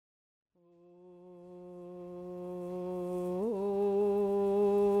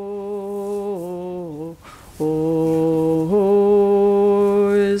ôi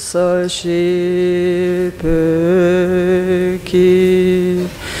sa shi pe ki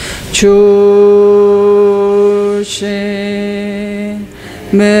chu shin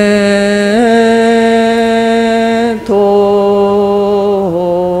me to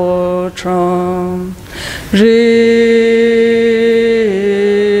tram ri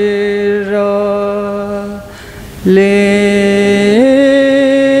ra le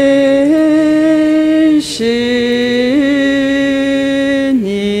shi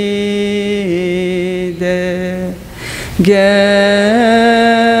ni de gem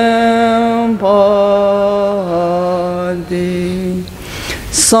pa di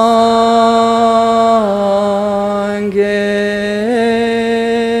sangye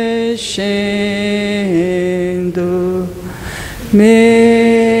shindu me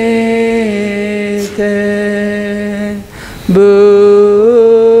te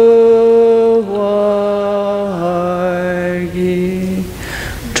buwagi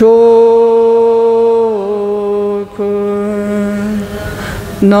chokun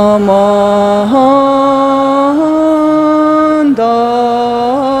namanda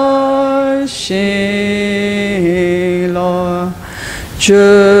shila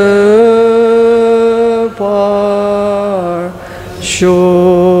jepar sho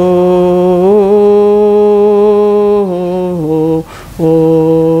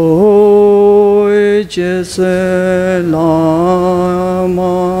oi jeselama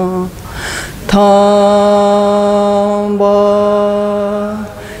tamba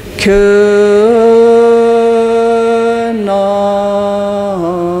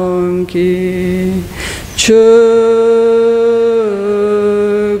kenamki chökü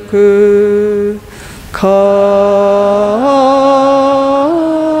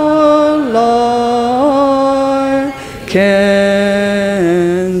kalay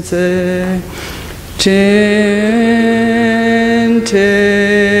kenze tentene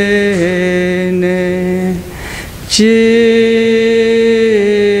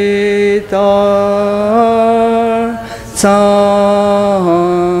jitar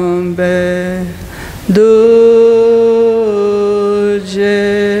zambe duje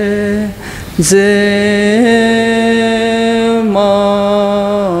zemala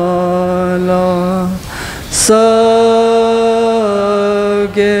sage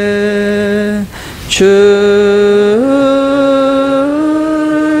chöki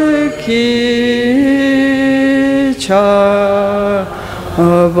chaba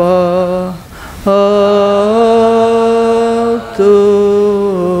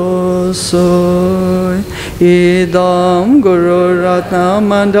soy idam guru ratna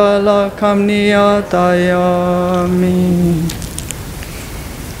mandala kamniyatayami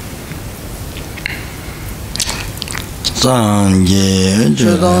sangye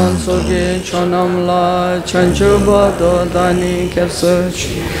chudan soge chonamla chanchuba do dani kepsuch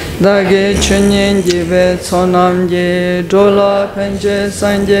dage chunyen jibe sonamje dola penje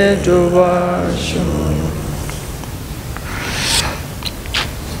sanje dubasho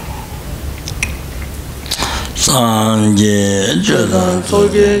sangye chudan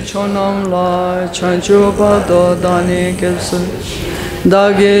soge chonamla chanchuba do dani kepsuch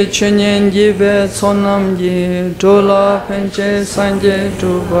dage chunyen jibe sonamje dola penje sanje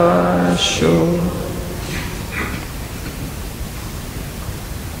dubasho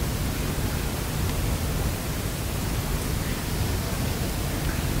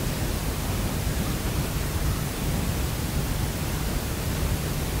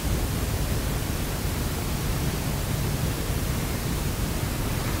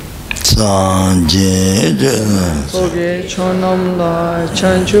sangye soge chonamla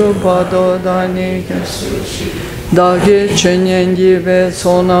chanchu bado dani dage chenyen jibe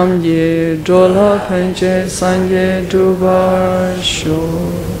sonamje dola penche sanje dubasho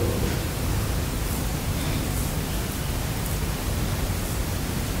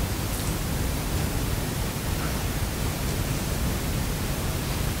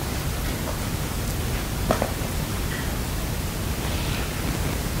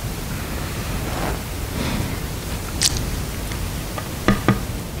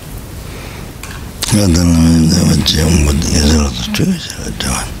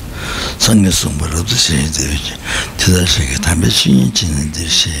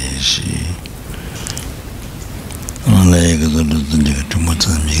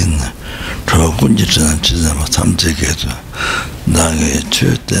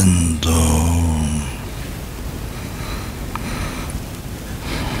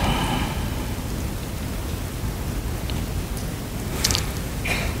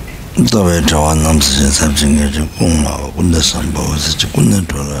Dove trova nam si sabjinga ji kunga kunde sambo si kunde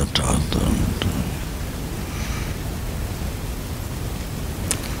tola ta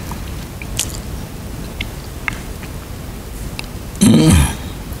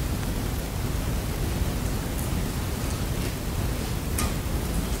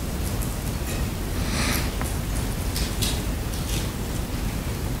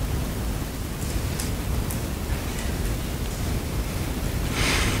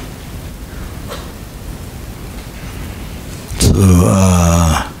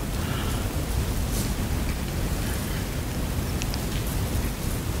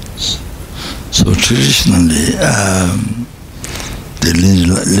So traditionally, the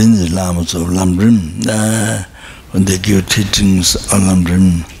lineage lamas of Lamrim, when they give teachings on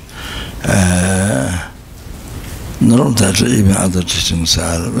Lamrim, not that even other teachings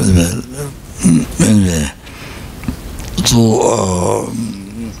are anyway. So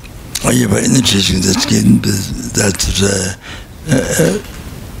I have any teaching that's given that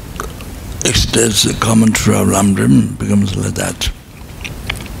extends the commentary of Lamrim becomes like that.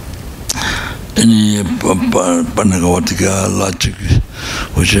 Any Panagawatika logic,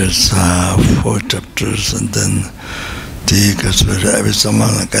 which has 4 chapters, and then the Kasvara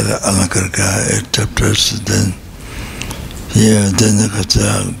Alakarka 8 chapters, and then here, then the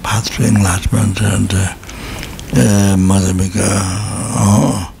Kata Pathway Enlargement and Madhamika.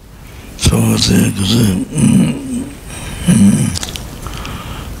 So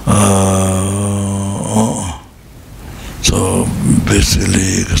so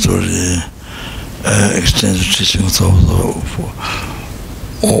basically, Kasvara extended teachings of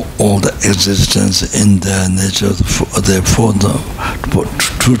all the existence in the nature of the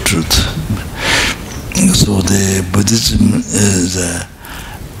true truth. So the Buddhism is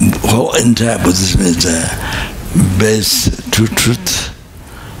whole entire Buddhism is based to truth.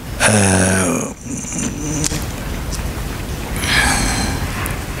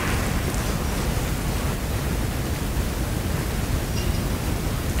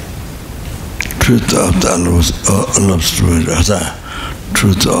 Truth of the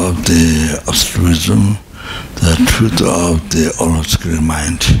truth of the altruism, the truth of the all-obscuring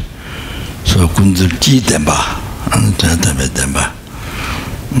mind. So Kundurki Demba, and Demba.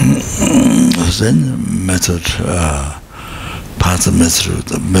 Then method, path method,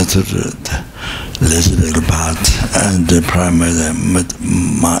 the lesbian path, and the primary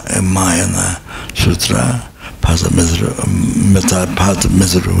Mayana Sutra, path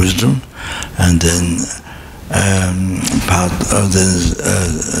method of wisdom, and then part of the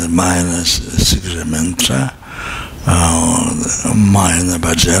Mayana secret mantra, Mayana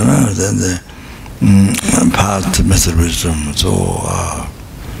Bhajana, then the part method of wisdom. So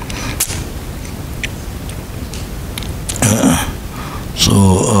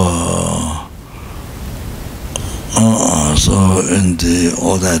in the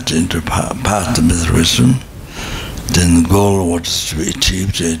all that into part of method of wisdom, then the goal was to be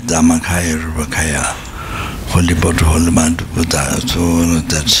achieved, Dhammakaya, Rupakaya, Holy Body, Holy Mind, Buddha. So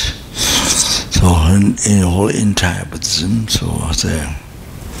that's in whole entire Buddhism. So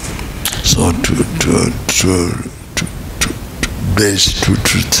to base to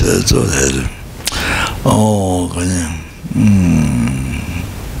truth. So that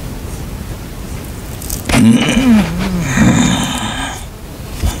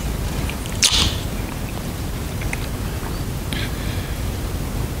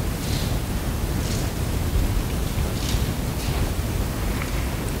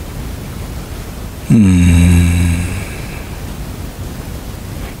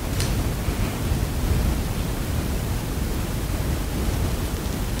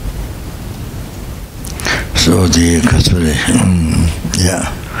So the consideration, yeah.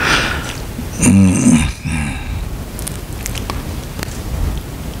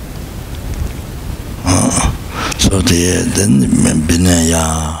 So then Binaya,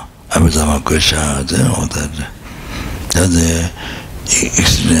 Abhidhamma Kosha, then all that, the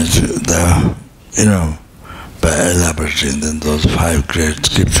experience, by elaborating then those 5 great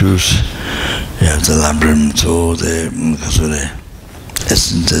scriptures, you have the Lamrim, so the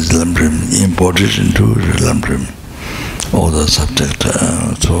essence is Lamrim, imported into the Lamrim, all the subject,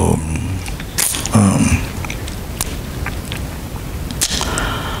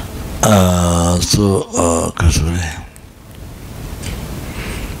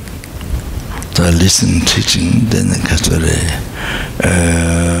 the listening, teaching, then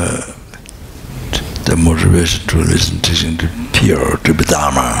the motivation to listen, teaching, to pure, to be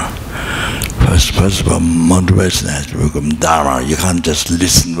Dharma. First of all, motivation has to become Dharma. You can't just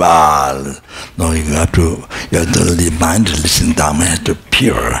listen well. No, you have to the mind to listen. Dharma has to be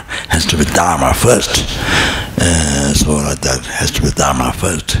pure, has to be Dharma first. So like that has to be Dharma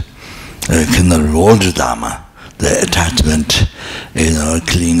first. Cannot roll the Dharma, the attachment,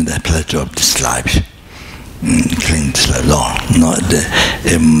 clinging the pleasure of this life. Clinging this life. No,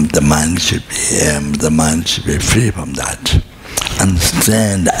 the mind should be free from that.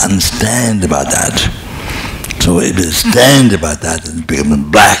 Understand about that. So if you stand about that, it becomes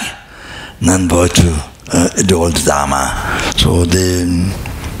black, non-virtue, the old Dharma. So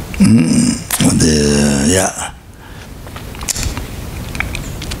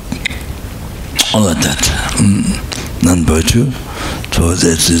all of that. Non-virtue. So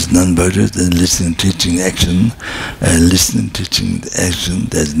that is non-virtue, then listening, teaching, action, listening, teaching, action,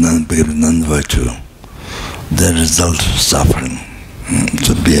 that's non-virtue. The result, suffering.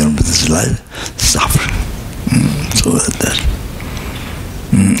 So beyond this life, suffering. So that.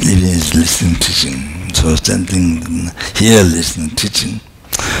 Even is listening, teaching. So something here, listening, teaching,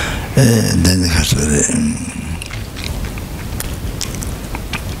 then it has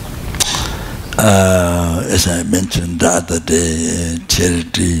as I mentioned the other day,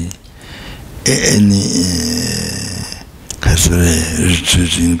 charity, any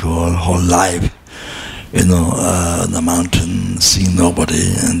retreating for whole life, the mountain, seeing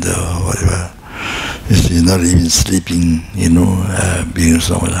nobody and whatever. You're not even sleeping, being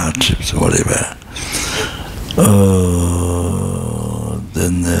so much hardships or whatever.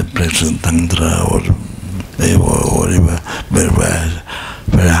 Then practicing tantra or whatever, very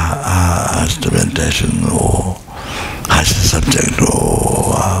harsh meditation or harsh subject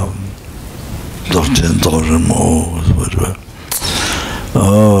or doctrine or whatever.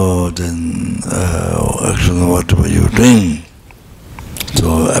 Then action whatever you're doing.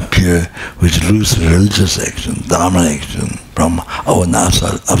 So appear which lose religious action, dharma action. From our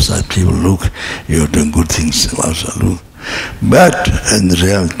outside people look, you're doing good things outside look. But in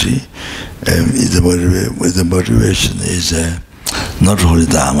reality, the motivation is not holy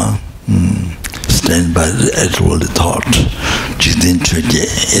dharma, stand by the eight-worldly thought, jidin choje,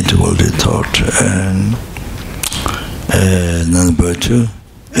 eight-worldly thought, non-virtue,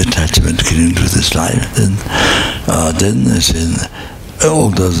 attachment getting to this life. Then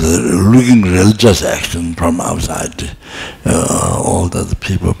all those looking religious action from outside, all the other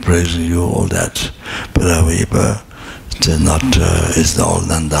people praising you, all that, but however, they're not, it's all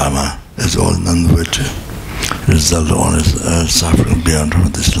non-dharma, it's all non-virtue. Result all is suffering beyond from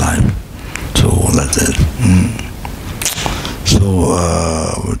this life. So like that. So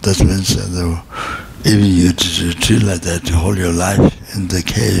that means even you treat like that, you hold your life in the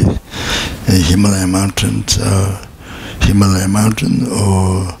cave, in Himalayan mountains,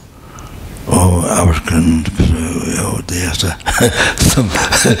 or African, there's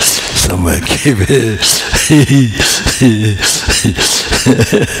somewhere cave.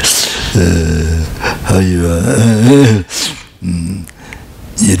 How you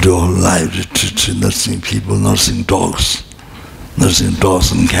do all life to not seeing people, not seeing dogs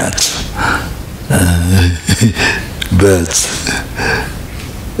and cats, birds.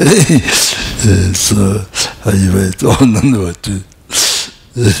 So how you wait all know what to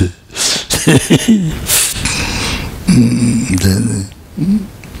then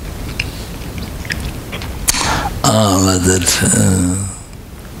like that.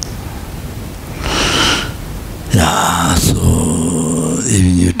 Yeah, so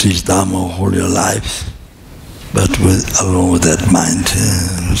even you teach Dharma all your life, but along with that mind.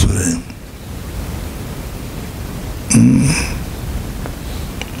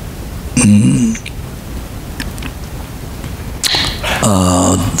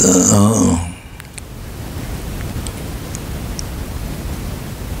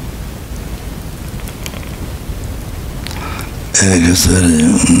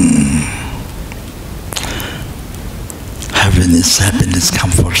 Happiness,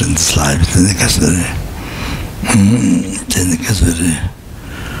 comfort in this life. Then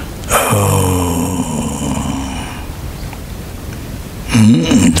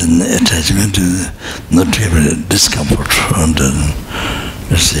attachment to not having discomfort, and then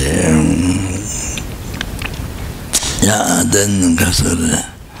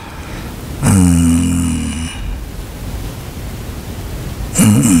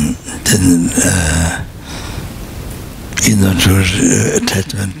to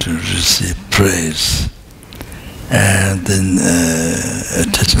attachment to receive praise, and then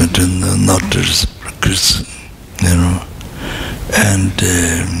attachment to not to receive Krishna, and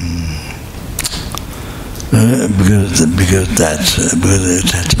because the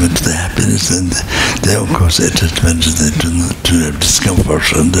attachment to the happiness, and then of course attachment to the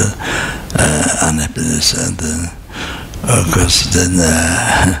discomfort and unhappiness, and of course then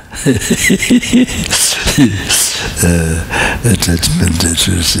attachment to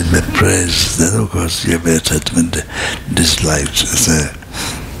receive praise, then of course you have attachment disliked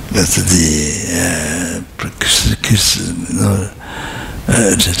that's the criticism,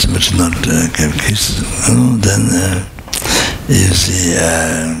 attachment not criticism, then you see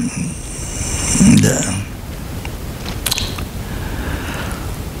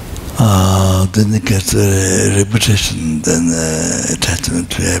then it gets repetition, then attachment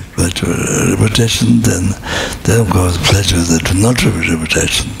to pleasure, repetition, then of course pleasure that not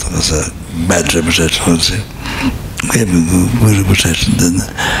repetition, because bad reputation. Good reputation, then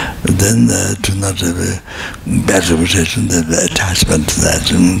to not have a bad reputation, the attachment to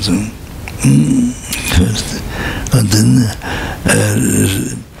that. And then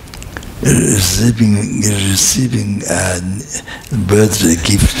receiving birthday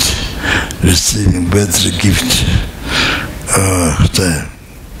gift,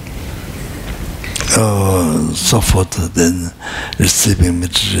 so forth, then receiving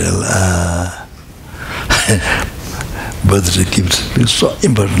material birthday gift is so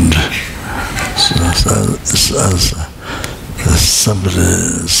important.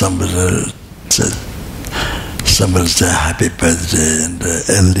 Somebody said happy birthday, and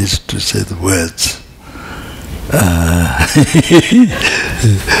at least to say the words.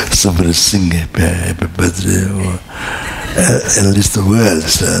 Somebody sing happy birthday, or at least the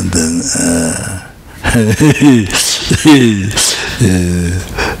words, and then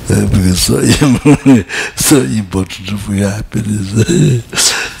because so important for your happiness.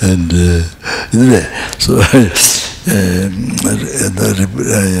 And anyway, so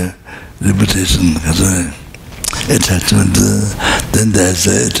reputation, attachment, then there's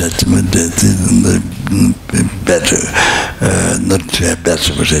attachment that is better, not to have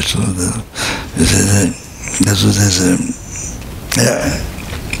better reputation. That's what there's the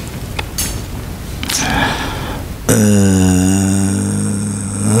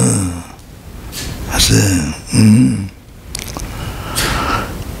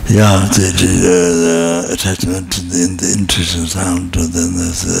attachment in the intuition sound, then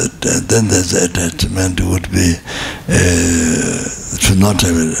there's attachment would be to not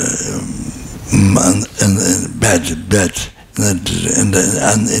have bad and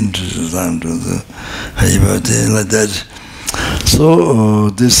unintuition sound, like that. So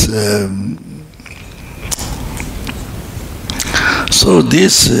this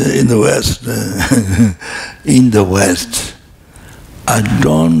in the West, I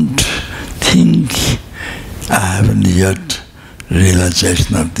don't think I haven't yet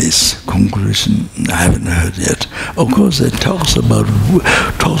realization of this conclusion. I haven't heard yet. Of course, it talks so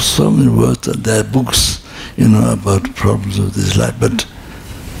many words. There are books, about problems of this life, but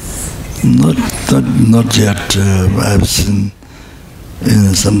not yet. I've seen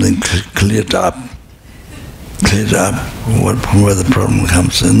something cleared up where the problem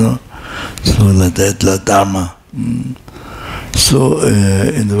comes. So like that, la Dharma. So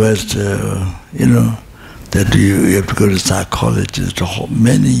in the West, that you have to go to psychologists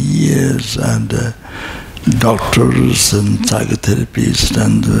many years, and doctors and psychotherapists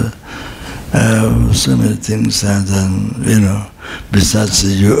and so many things, and then besides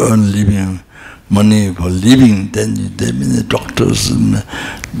you earn living money for living, then they mean the doctors and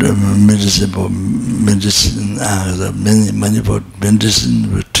the medicine, many money for medicine,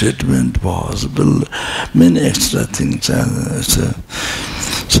 for treatment, for hospital, many extra things.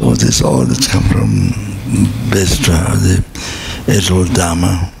 So this all this come from based on the Age-old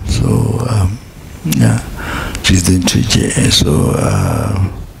Dharma. So so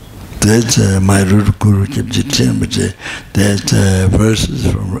that's my root guru Kyabje Rinpoche. That verses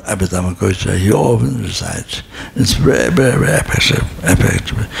from Abhidhamma Kosha he often recites. It's very, very, very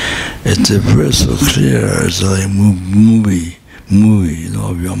effective. It's a verse so clear, it's like a movie,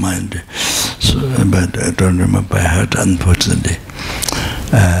 of your mind. So, but I don't remember by heart, unfortunately.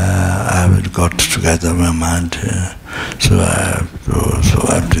 I haven't got together my mind, so I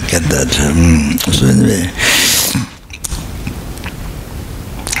have to get that. So anyway.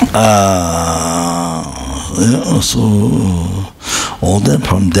 So all that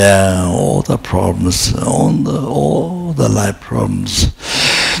from there, all the problems, all the life problems,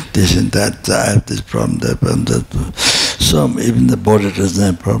 this and that, I have this problem, that problem, that. Some even the body doesn't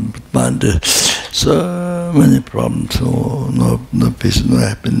have problems, but so many problems. So no peace, no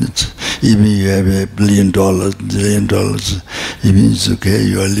happiness. Even you have $1 billion, $1 trillion, even it's okay.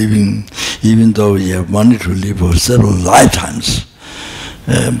 You are living, even though you have money to live for several lifetimes.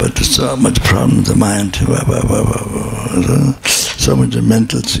 But so much problem in the mind, so much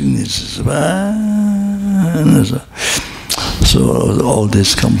mental sickness. So all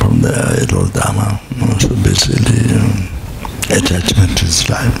this come from the Age-old Dharma. So basically, attachment to this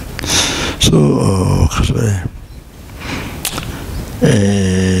life. So,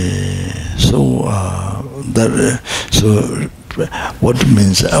 what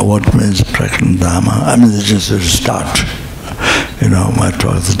means practical Dharma? I mean, it's just a start. My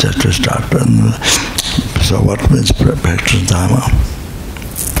talk is just to start. And so what means practical Dharma?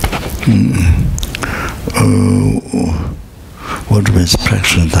 what means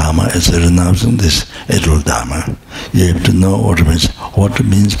practicing Dharma is renouncing this adult Dharma. You have to know what it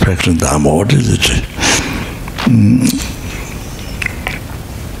means practicing Dharma. What is it?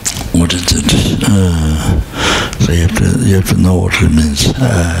 What is it? So you have to know what it means.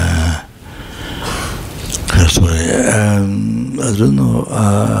 That's why I don't know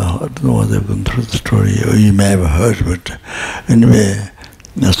whether I've gone through the story, or you may have heard, but anyway,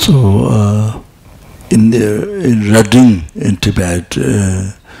 so in Rading in Tibet,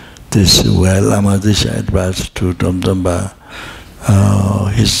 this Lama Disha advised to Domdamba.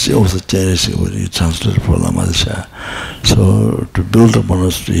 He's also Chinese, he translated for Lama Disha. So to build a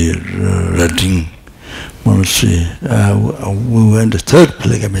monastery, Rading monastery, we went the third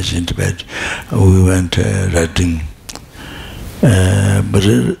pilgrimage in Tibet. We went Rading, but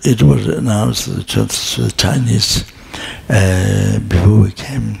it was announced to the Chinese before we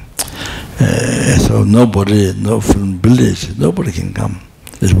came. So nobody, no from village, nobody can come.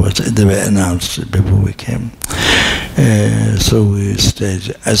 They were announced before we came. So we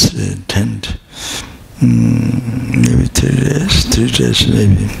stayed as a tent, maybe 3 days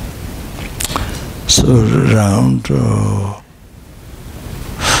maybe. So around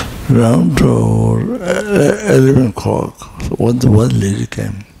 11 o'clock, one lady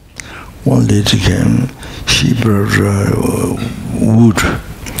came. She brought wood.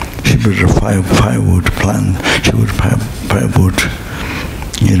 She brought a firewood plant. She would firewood.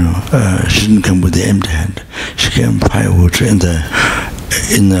 She didn't come with the empty hand. She came firewood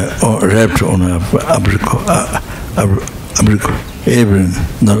wrapped on a apricot. Apron,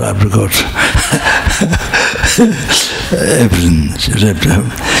 not apricot. Apron. She wrapped up.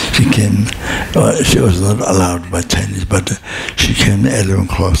 She came. She was not allowed by Chinese, but she came at 11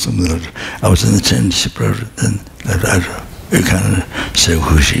 o'clock. I was in the tent. She brought it. Then you can't say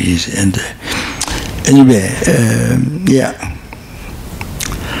who she is. And anyway,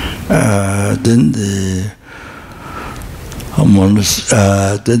 then the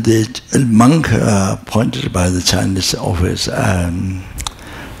monk appointed by the Chinese office to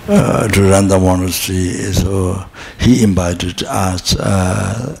run the monastery, so he invited us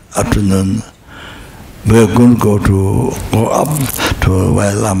afternoon. We are going to go up to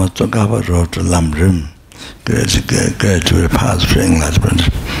where Lama Tsongkhapa wrote Lamrim, gradually pass for enlightenment,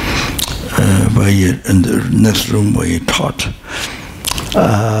 in the next room where he taught.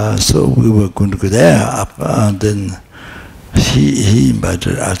 So we were going to go there up, and then he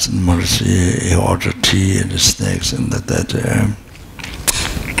invited us in the monastery. He ordered tea and snacks and that.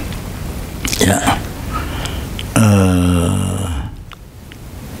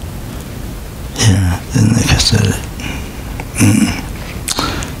 Then like I said,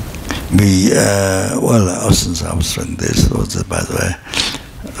 since I was doing this, by the way,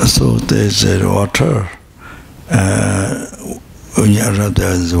 so there's water. When you arrive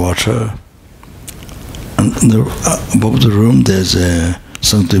there, there's water. And above the room, there's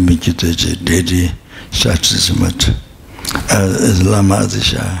something which is a deity statue. There's Lama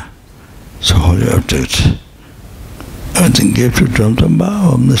Disha, it's a holy object. I think gave to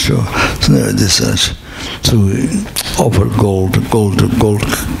Domdamba, I'm not sure. So we offered gold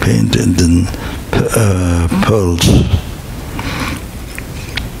paint, and then pearls.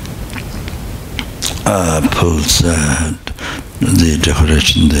 The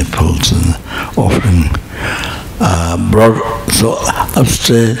decoration, the pearls and offering. So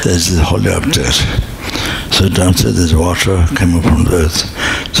upstairs there's the holy object. So downstairs there's water coming from the earth.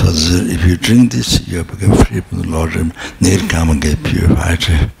 So if you drink this, you become free from the Lord and need come and get purified.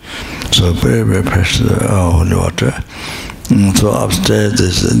 So very, very precious holy water. So upstairs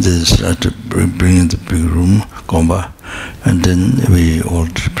they start to bring in the big room, Gomba, and then we all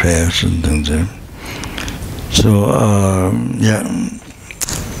do prayers and things there. So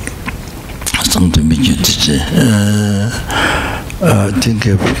something which you teach. I think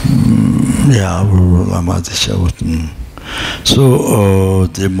Lama Disha was. So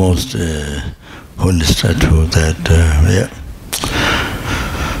the most holy statue that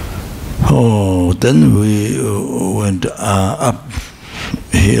then we went up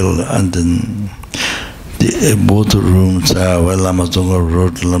hill, and then both rooms where Lama Tsongkhapa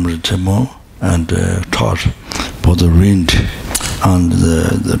wrote Lamrim and taught for the ruined. On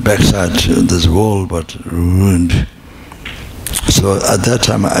the backside there's a wall but ruined. So at that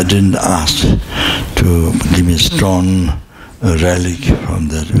time I didn't ask to give me a stone relic from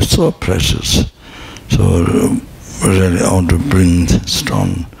that. It was so precious. So really I want to bring the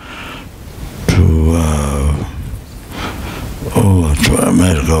stone to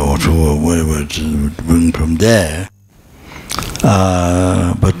America or to wherever to bring from there.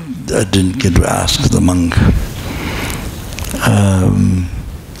 But I didn't get to ask the monk.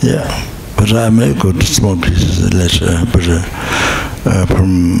 Yeah, but I may go to small pieces later, but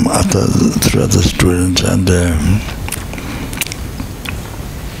from through other students, and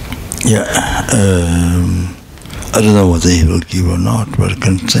yeah, I don't know whether he will give or not, but I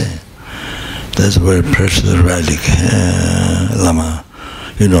can say that's very precious relic, Lama.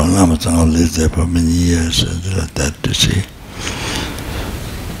 You know, Lama Tsang lived there for many years, like that, you see.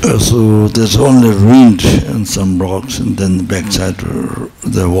 So there's only ruined and some rocks, and then the backside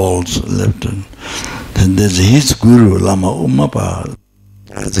the walls left. And then there's his guru, Lama Umapa,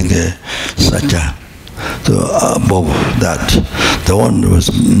 I think Satya. So above that, the one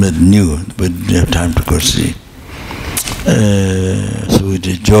was made new, we didn't have time to go see. So we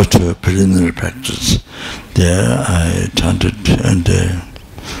did Joshua preliminary practice. There I chanted, and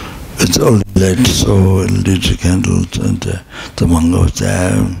it's all late, so we lit the candles, and the monk was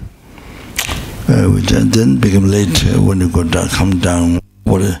there. Which then became late when you go down, come down.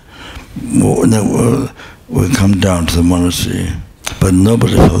 We come down to the monastery, but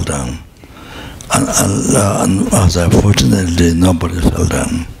nobody fell down. And unfortunately, nobody fell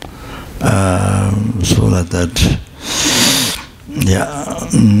down. So like that, yeah.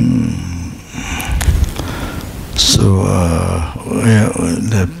 So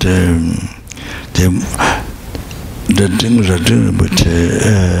that the things are doing, but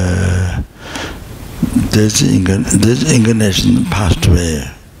this incarnation passed away.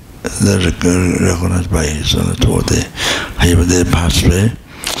 They're recognized by his own authority. They passed away.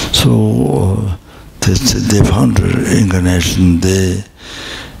 So they found incarnation. They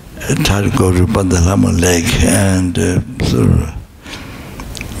tried to go to Bandalama Lake, and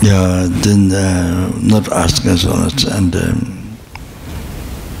yeah, then not asking us on it, and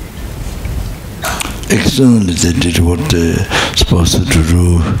externally they did what they're supposed to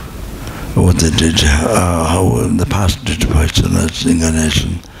do, what they did, how in the past did for its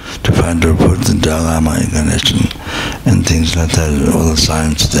incarnation, to find out for the Dalai Lama incarnation, and things like that, all the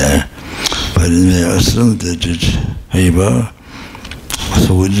science there. But in the externally they did Heba,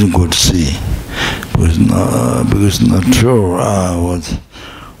 so we didn't go to see, because not sure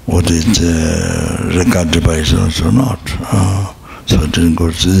what is regarded by us or not. So I didn't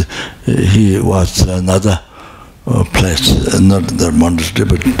go to see. He was another place, not the monastery,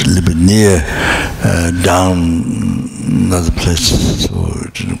 but a little bit near, down another place. So I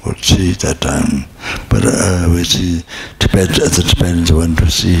didn't go to see that time. But we see Tibet, the Tibetans went to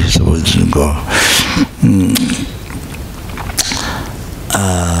see, so we didn't go.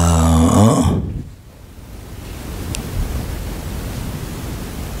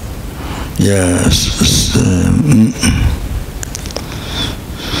 Yes.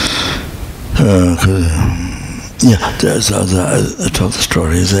 Yeah, there's other, I told the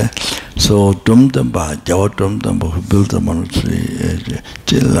story there. So Dumdamba, Jawa Dumdamba, who built the monastery,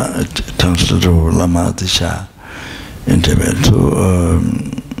 Tangsaro Lama Disha in Tibet.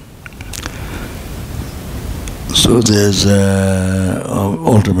 So there's an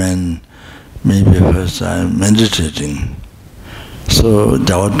older man, maybe first time meditating. So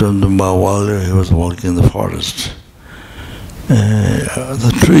Jawa Dumdamba, while he was walking in the forest,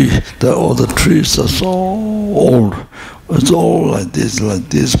 all the trees are so old. It's all like this,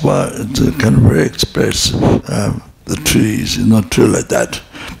 but it's kind of very expressive. The trees, not true like that,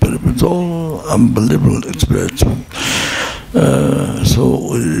 but it's all unbelievable expressive.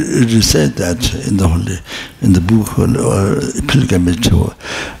 So it is said that in the book pilgrimage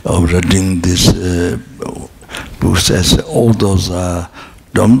of reading this book says all those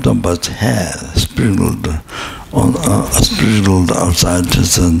Dumdamba's hair sprinkled outside,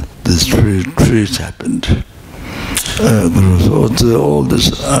 and these trees happened. So all this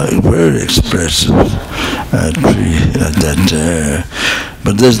very expressive tree that.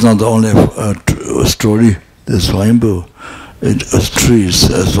 But that's not the only story. There's Swayambhu. It was trees,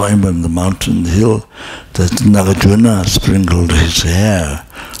 Swayambhu on the mountain hill, that Nagarjuna sprinkled his hair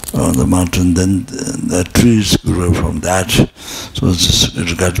on the mountain, then the trees grew from that. So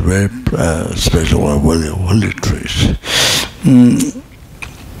it got very special, holy trees.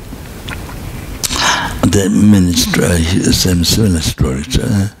 There are many similar stories.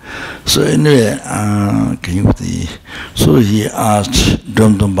 So anyway, so he asked,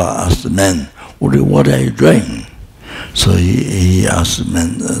 Dumdamba asked the man, what are you doing? So he asked the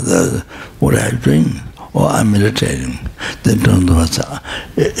man, what are you doing? Oh, I'm meditating. Then Dumdamba said,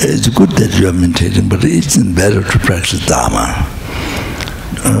 it's good that you are meditating, but isn't better to practice Dharma.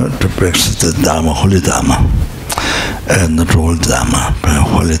 To practice the Dharma, holy Dharma. Not holy Dharma, but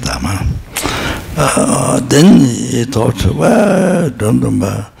holy Dharma. Then he thought, well,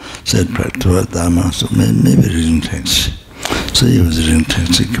 Dumdamba said practice Dharma, so maybe reading text. So he was reading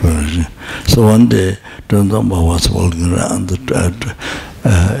text. So one day, Dondamba was walking around between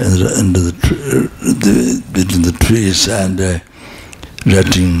the trees and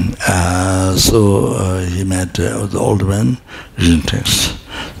reading. So he met the old man reading text.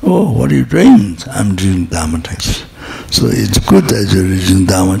 Oh, what are you doing? I'm reading Dharma text. So it's good that you're reading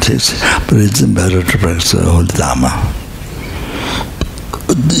Dharma text, but it's better to practice the Holy Dharma.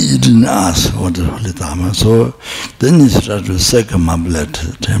 You didn't ask what is Holy Dharma. So then he started with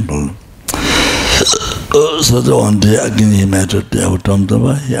Circumambulate temple. So the one day again he met at the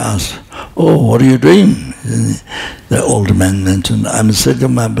Avadhamdava. He asked, oh, what are you doing? And the old man mentioned, I'm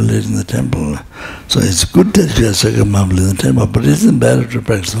circumambulating the temple. So it's good that you are circumambulating the temple, but isn't better to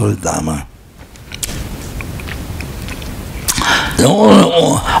practice Holy Dharma.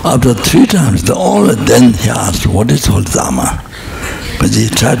 After 3 times, then he asked, what is Holy Dharma? But he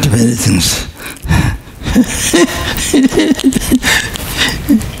tried many things.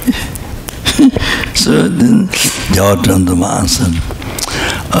 So then Javadhamdava answered,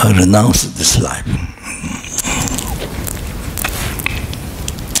 renounce this life.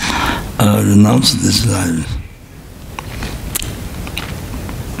 Renounce this life.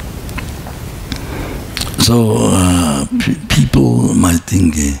 So people might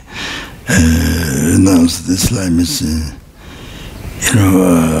think renounce this life is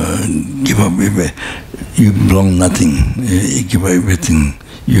give up everything. You belong nothing. You give up everything.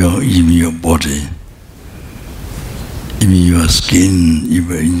 Even your body, even your skin,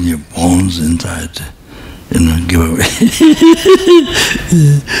 even your bones inside. Give away.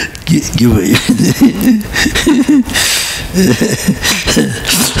 Give away.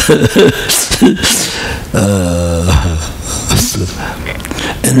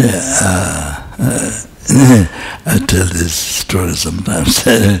 I tell this story sometimes.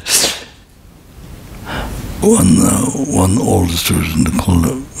 One older student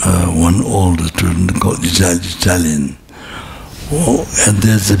called Italian. Oh, and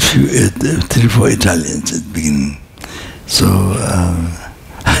there's a few, 3 or 4 Italians at the beginning. So,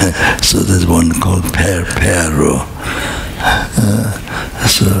 so there's one called Pero.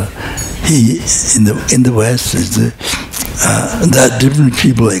 So he in the West there are different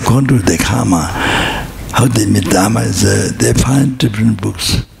people according to their karma. How they meet Dharma is they find different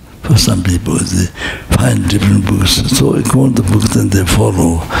books. For some people, they find different books. So according to the books, then they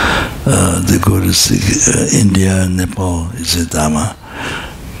follow. They go to India, Nepal, it's Dharma.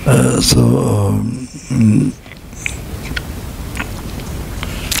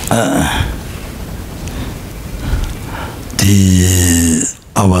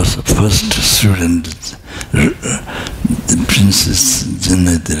 Our first student, the Princess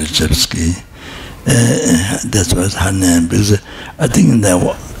Zina Derechevsky, that was her name, because I think in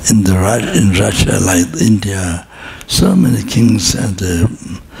Russia, like India, so many kings and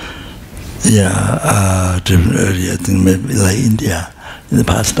different area. I think maybe like India in the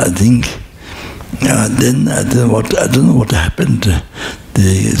past. I think then I don't know what happened.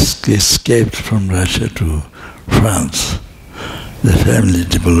 They escaped from Russia to France. The family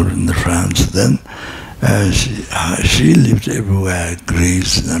developed in France. Then she lived everywhere: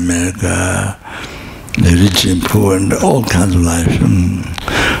 Greece, America, rich and poor, and all kinds of life.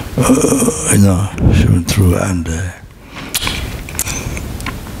 She went through, and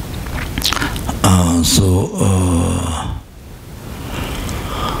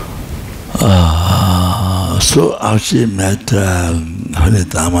so how she met Holy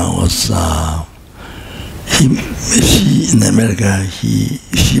Dharma was she in America.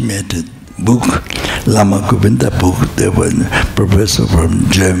 She made a book, Lama Govinda book. There was a professor from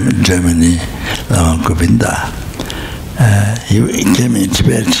Germany, Lama Govinda. He came in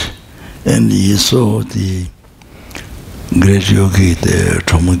Tibet and he saw the great yogi, the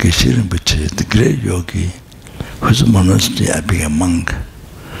Trungpa Geshe Rinpoche, the great yogi, whose monastery I became a monk.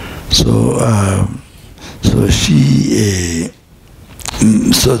 So she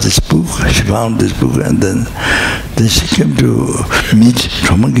saw this book, she found this book, and then she came to meet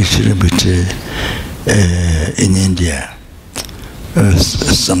Trungpa Geshe Rinpoche in India,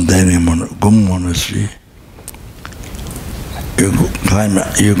 sometime in Gum Monastery. You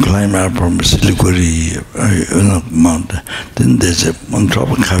climb out from Siliguri mountain. Then there's on top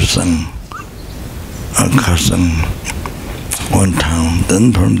of Karsang, one town.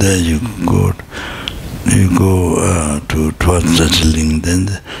 Then from there you go towards Darjeeling. Then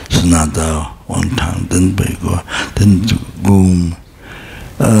Sunada, one town. Then to Goom.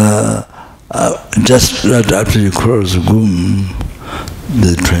 Just right after you cross Goom,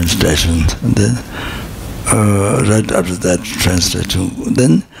 the train station, and then. Right after that train station,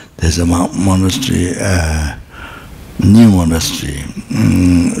 then there's a monastery new monastery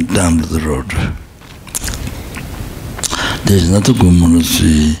down to the road. There's another good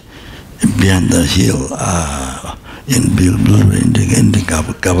monastery behind the hill in the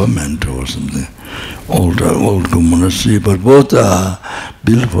government or something. Old good monastery, but both are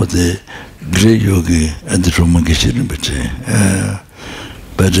built for the great yogi and the Trungpa Rinpoche.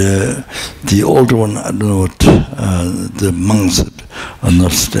 But the older one, I don't know what the monks are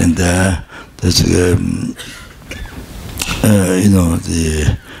not staying there. There's the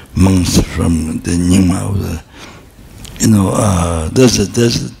monks from the Nyingma.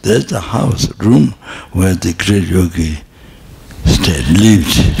 There's a house, room where the great yogi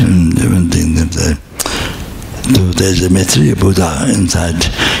lived, and everything that. So there's a Maitreya Buddha inside,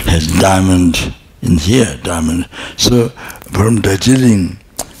 has diamond in here, diamond. So from Darjeeling,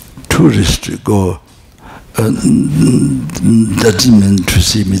 tourists go, doesn't mean to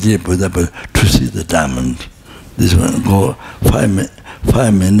see Maitreya Buddha, but to see the diamond. This one go 5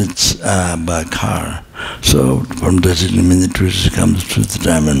 minutes by car. So from Darjeeling, many tourists come to the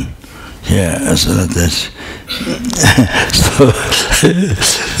diamond here, so that's so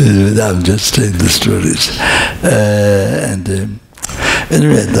I'm just telling the stories.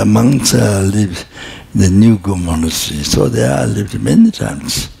 Anyway, the monks lived in the New Go monastery, so there I lived many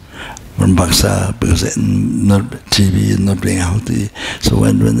times from Baksa, because not TV, not being healthy, so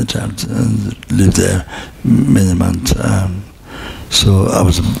went many times and lived there many months. So I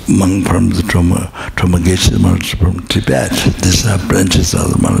was a monk from the Trungpa Geshe monastery from Tibet. These are branches of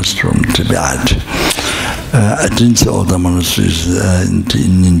the monastery from Tibet. I didn't see all the monasteries in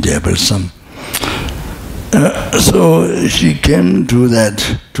India, but some. So she came to that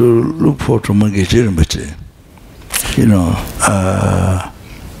to look for Trungpa Geshe Rinpoche.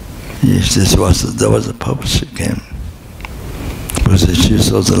 Yes, there was a purpose she came. Because she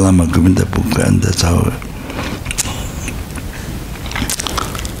saw the Lama Govinda book, and that's how.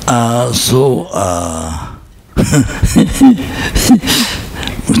 So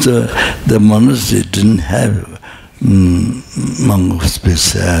the monastery didn't have monk who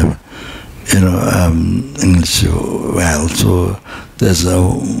speaks English well. So there's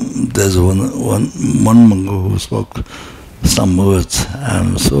one monk who spoke some words.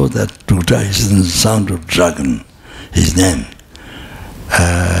 So that Dutta is in the sound of dragon, his name.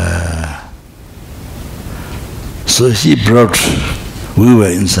 So he brought. We were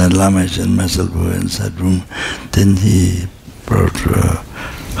inside, Lamesh and myself were inside room. Then he brought her.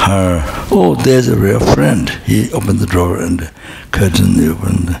 Oh, there's a real friend. He opened the door and the curtain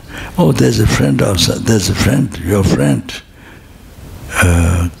opened. Oh, there's a friend outside. There's a friend. Your friend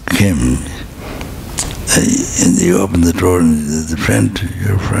came. And he opened the door, and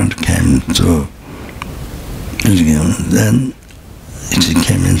your friend came. So then she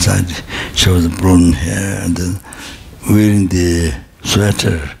came inside. She was blonde hair, and then wearing the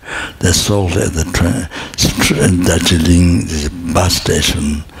sweater that's sold at the Darjeeling bus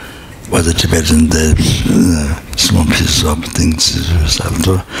station, where the Tibetan small pieces of things.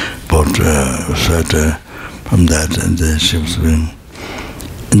 So bought a sweater from that, and she was wearing.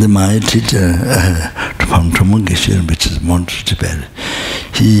 And then my teacher from Trungpa Geshe, which is Monastery Tibet,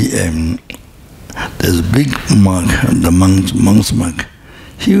 there's a big mug, the monk's mug,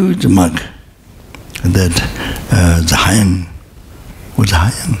 huge mug, that the Hayang. What's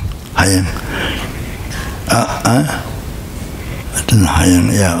Hayang? Hayang. I don't know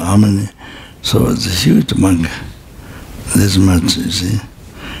Hayang, yeah, how many? So it's a huge mug, this much, you see.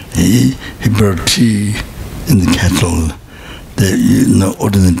 He brought tea in the kettle.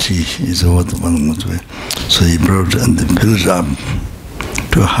 Ordinary tea is what one was with. So he brought and they filled it up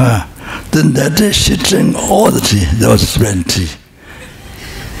to her. Then that day she drank all the tea. There was Tibetan tea.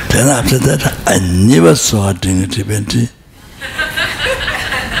 Then after that, I never saw her drink a Tibetan tea.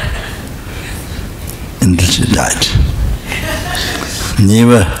 Until she died.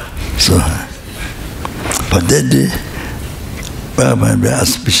 Never saw her. But that day, very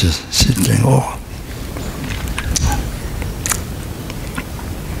auspicious, she drank all.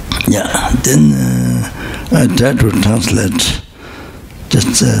 Yeah, then I tried to translate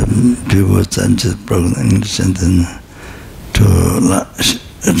just few words and just broken English, and then to Lama.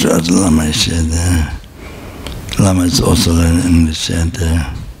 Lama is also learning English, and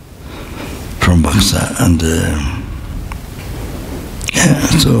from Baksa, and yeah,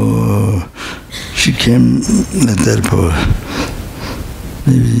 so she came like that for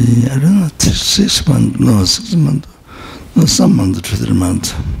maybe, I don't know, 6 months, no, some month to 3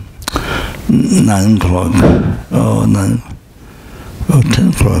 months. 9 o'clock, 10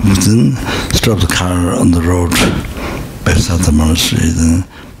 o'clock, then stop the car on the road beside the monastery. Then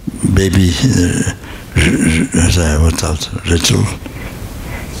baby what's else? Rachel?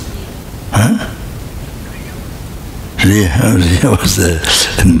 Huh? Ria was the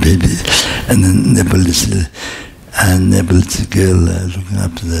baby, and then Nepalese girl looking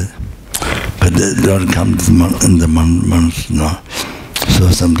after that. But they don't come to in the months, no. So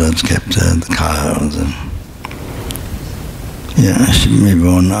sometimes kept the car or them. Yeah, she maybe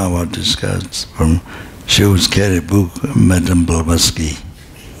 1 hour discussed from. She was carry a book, Madame Blavatsky.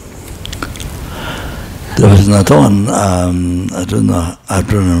 There was another one, I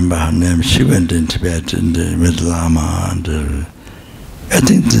don't remember her name. She went in Tibet in the Middle Lama, and I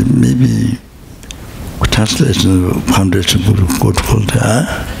think that maybe translation of foundation book called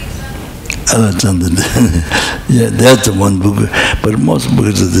Alexander. Yeah, that's the one book. But most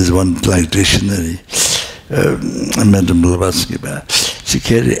books of this one like dictionary, Madame Blavatsky. She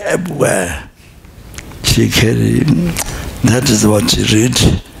carried everywhere. She carried. That is what she read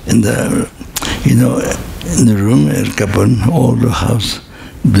in the. In the room at Kapan, old house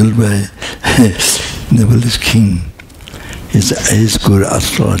built by Nepalese king. He's good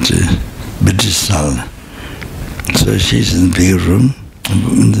astrologer, British style. So she's in the bigger room,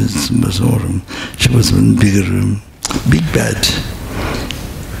 in the small room. She was in the bigger room, big bed.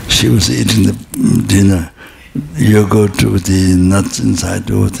 She was eating the dinner, yogurt with the nuts inside,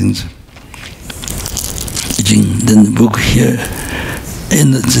 all things. Eating, then the book here.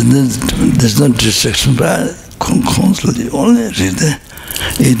 And there's no distraction, but constantly only read it.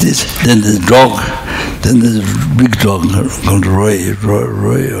 It is. Then there's dog. Then there's a big dog called Roy or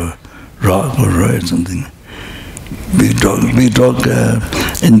Rock or Roy or something. Big dog.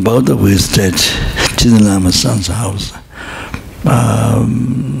 In Baudawi State, Chidan Lama's son's house.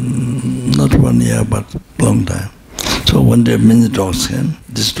 Not 1 year, but long time. So one day many dogs came.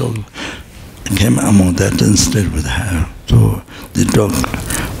 This dog came among that and stayed with her. So the dog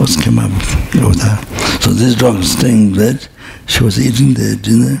came up with her. So this dog was staying in bed. She was eating the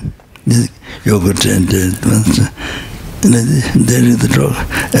dinner, the yogurt and there is the dog.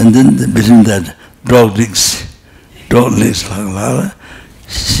 And then between that, dog licks like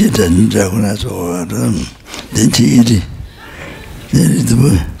she doesn't recognize all then she eat it. Then it's the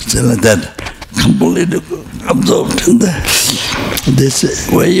book, still like that, completely absorbed in there. They say,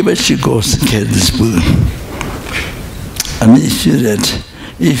 wherever she goes, carry this book. I mean, if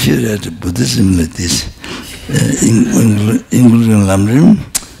you read Buddhism like this, including Lamrim,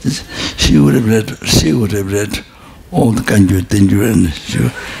 she would have read all the Kanju, Tenju, and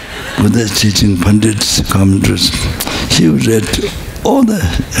Buddha's teaching, Pandits, commentaries. She would read all the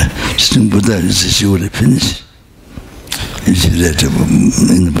teaching Buddha. She would have finished. If she read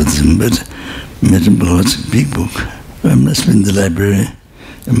in the Buddhism, but Madame Blavatsky, big book. I must be in the library.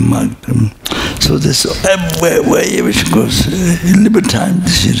 So this wherever she goes, in liberty time,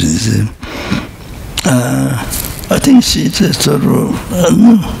 she is. I think she just sort of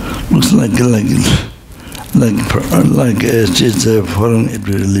looks like she's a foreign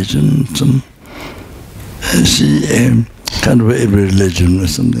every religion. She kind of every religion or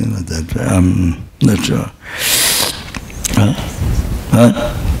something like that. I'm not sure.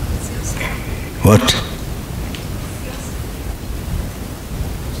 What?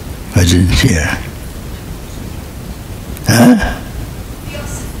 I didn't hear. Huh?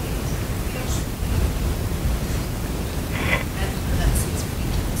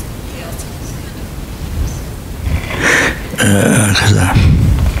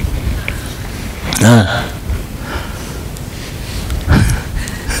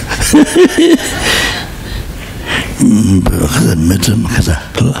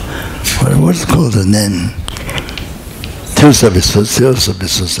 What's called the name? Theosophy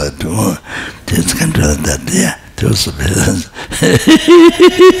Society. Oh, it's kind of like that, yeah. Theosophy.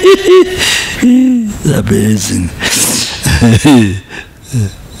 It's amazing.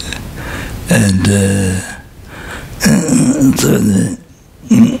 And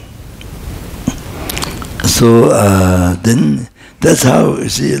so then that's how you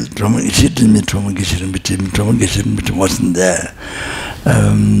see trauma wasn't there.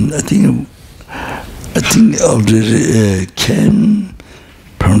 I think already came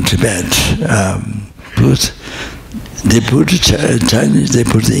from Tibet. But they put Chinese, they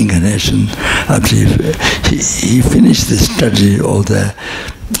put the incarnation after he finished the study, all the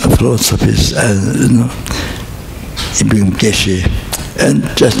philosophies, and he became Geshe, and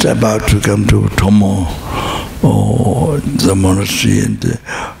just about to come to Tomo or the monastery, and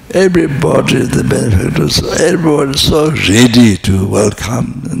everybody, the benefactors, everybody was so ready to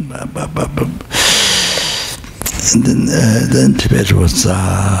welcome. And then Tibet was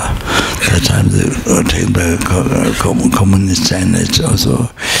that time they were taken by communist China. It's also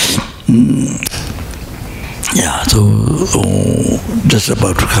Yeah, so just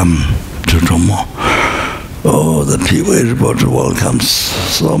about to come to Tomo. Oh, the people about to welcome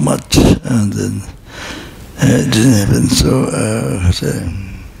so much, and then it didn't happen. So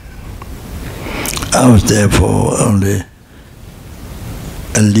I was there for only.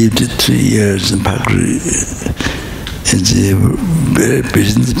 I lived 3 years in Pakri. It's a very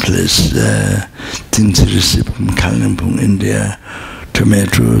busy place. Things received from Kalimpong, India,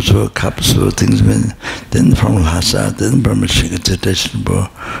 tomatoes or cups or things. Then from Lhasa, then from Shikate,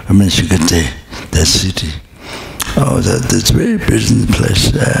 that city. Oh, that's a very busy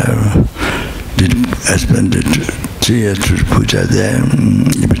place. I spent 3 years to puja there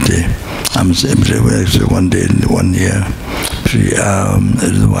every day. I'm everywhere, so 1 day in 1 year.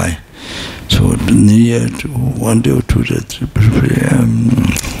 That's why. So near to 1 day or 2 days.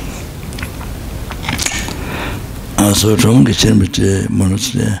 So from the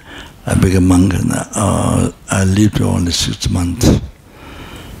monastery, I became a monk. I lived only 6 months.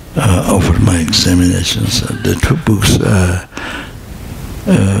 Over my examinations, the 2 books,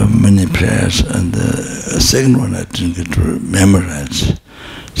 many prayers, and the second one I didn't get to memorize.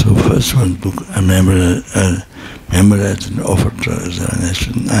 So first one book I memorized and offered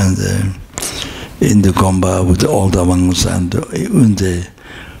examination, and in the Gomba with all the monks, and Unde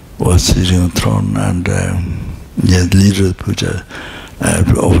was sitting on the throne, and the leader of the puja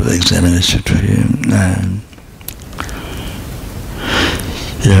offered the examination to him.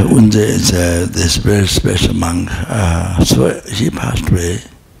 Yeah, Unde is this very special monk. So he passed away.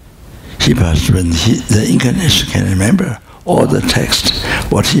 He passed when the incarnation can remember all the text,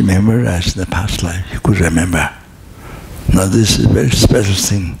 what he memorized in the past life, he could remember. Now this is a very special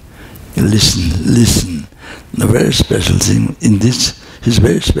thing. Listen. The very special thing in this, his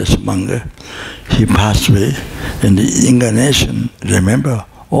very special monk, he passed away, and the incarnation remember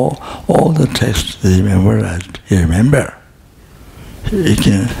all the text that he memorized. He remember. He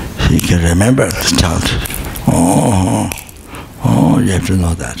can remember the child. Oh, you have to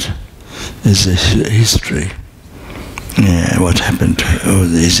know that. It's a history. Yeah, what happened to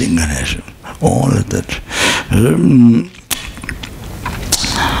this incarnation. All of that.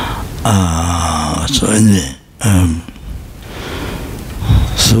 So anyway,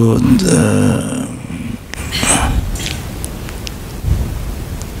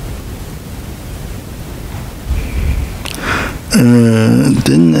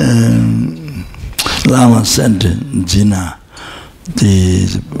 then Lama sent Jina, the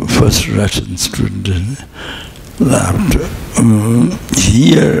first Russian student, left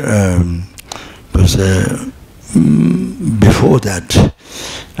here, because before that,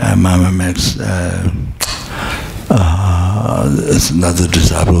 Mama Max, is another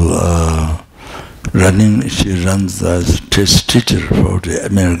disciple running. She runs as test teacher for the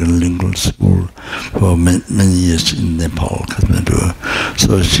American Lingual School for many years in Nepal, Kathmandu.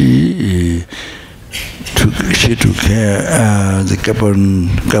 So she took care the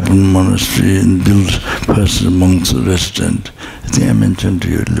Kapan monastery and built personal monks resident. I think I mentioned to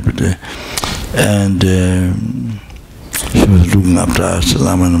you a little bit. And she was looking after us,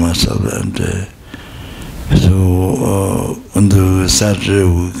 Lama and myself. And so on the Saturday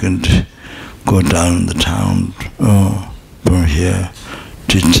we can go down the town from here,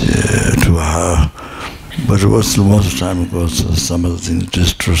 teach to her. But it was most of the time it was some of the things,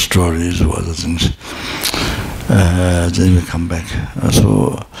 just true stories or other things. Then we come back.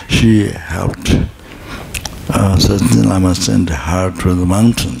 So she helped. So then I must send her to the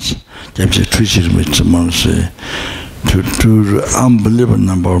mountains. They have to teach it with the monastery to unbelievable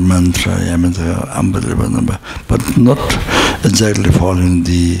number of mantra, unbelievable number, but not exactly following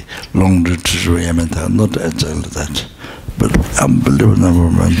the long literature, not exactly that. But unbelievable number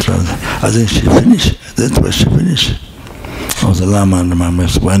of mantras. I think she finished. That's where she finished. Oh, the Lama and the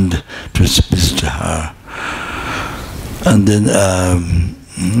Mamas went to visit her. And then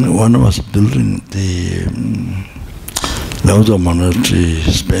one was building the Laudo monastery,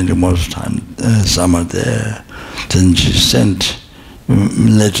 spending most of the time, summer there. Then she sent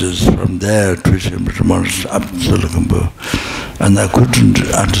letters from there to the monastery up to Sulakambur. And I couldn't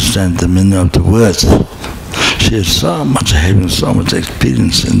understand the meaning of the words. She had having so much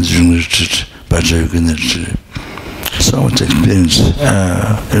experience in the Jung-Retreat, Bajayogin-Retreat. So much experience, so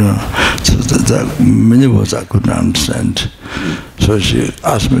that many words I couldn't understand. So she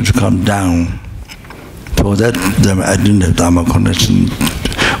asked me to come down. For that, I didn't have Dharma connection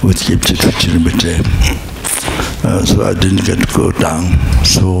with Kipchi Trichiribite. So I didn't get to go down.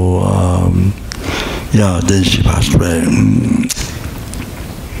 So, then she passed away.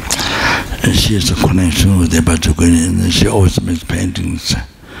 And she has a connection with the Bajayogin, and she always makes paintings,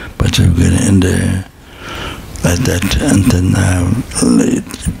 Bajayogin, and like that, and then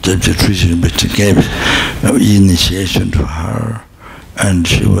the Trishna gave initiation to her, and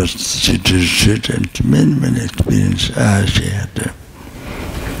she had many experiences.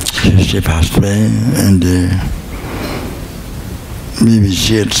 She passed away, and maybe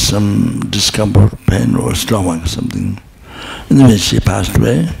she had some discomfort, pain, or stomach, something. And then she passed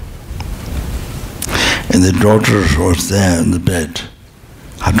away, and the daughter was there in the bed.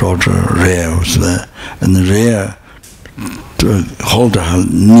 Her daughter, Rhea, was there, and the Rhea to hold her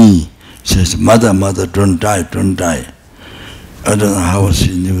knee, says, "Mother, mother, don't die, don't die." I don't know how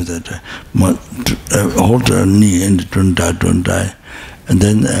she knew that. Hold her knee and don't die, don't die. And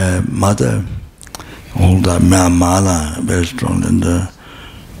then mother hold her mala very strong, and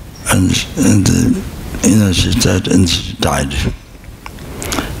she said, and she died.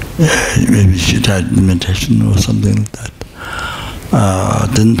 Maybe she died in meditation or something like that.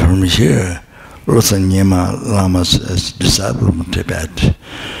 Then from here, Rosanyema Lama's disciple from Tibet,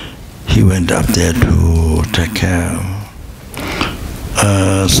 he went up there to take care.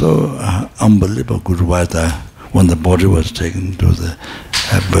 So unbelievable good weather when the body was taken to the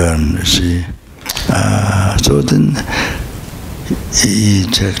burn, you see. So then he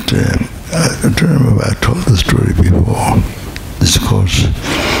checked, I don't remember, I told the story before this course.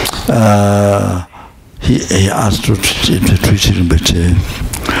 He asked to Trishna Rinpoche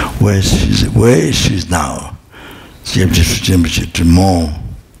where is she now. She had to more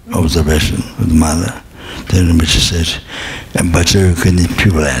observation with the mother. Then Rinpoche said, "But you can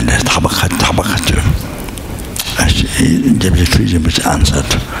Pure Land, Tabakatu." Trishna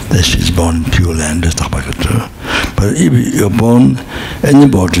answered that she's born in Pure Land, Tabakatu. But if you're born,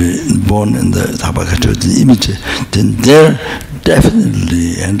 anybody born in the Tabakatu, the image, then there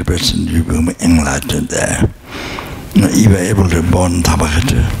definitely 100% you become enlightened there. You are able to born in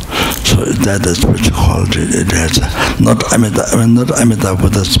Tabakatu. So that is what you call it. It has not Amitabha,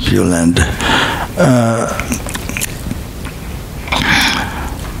 but that's Pure Land.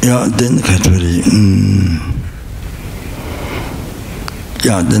 Then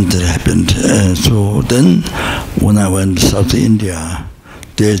then that happened. So then, when I went to South India,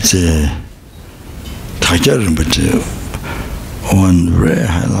 there's a Thakur Rinpoche, one very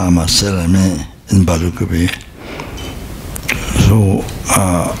high Lama ceremony in Balukabi. So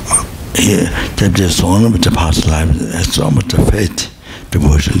he kept his son with the past life, has so much faith,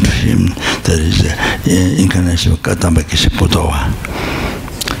 devotion to him, that is the incarnation of Katambaki Shipotowa.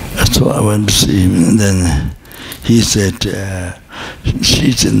 So I went to see him, and then he said,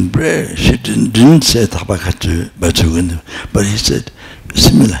 she's in prayer. She didn't say Tabakatu, but he said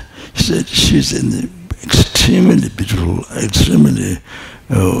similar. He said she's in the extremely beautiful, extremely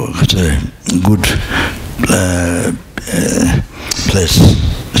good place.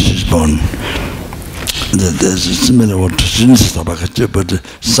 She's born. There's a similar what she didn't say Tabakatu, but it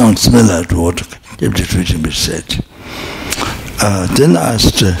sounds similar to what Deputy Trishna said. Then I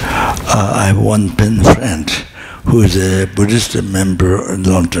asked, I have one pen friend who is a Buddhist member in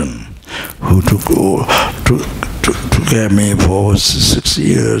London, who took care of me for 6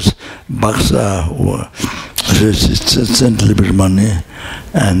 years. Baksa, she sent a little bit of money,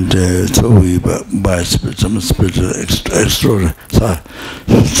 and so we buy some spiritual extra,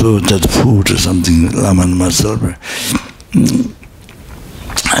 so that food or something, Lama and myself.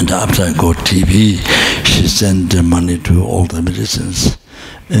 And after I got TV, she sent money to all the medicines.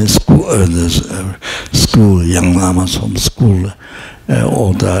 In school, young lamas from school,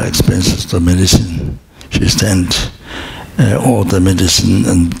 all the expenses to medicine. She sent all the medicine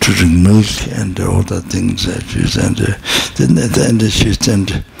and drinking milk and all the things that she sent. Then at the end she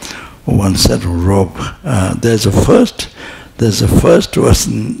sent one set of robe. There's a first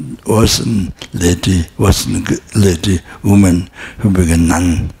Western lady, woman who became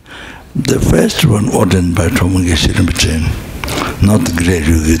nun. The first one ordained by Trungpa Geshe Rinpoche, not the great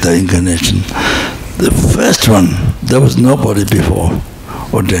Yogita incarnation. The first one, there was nobody before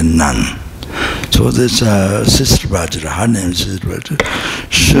ordained nun. So this Sister Vajra, her name is Sister Vajra,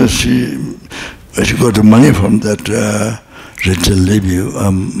 she got the money from that Rachel Levy,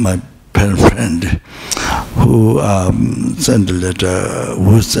 my parent friend, who sent a letter,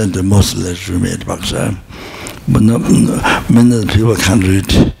 who sent the most letters to me at Baksa. But many of the people can't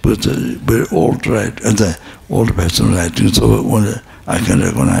read, but we're all right, and the old person writing, so I can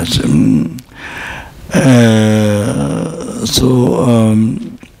recognize him.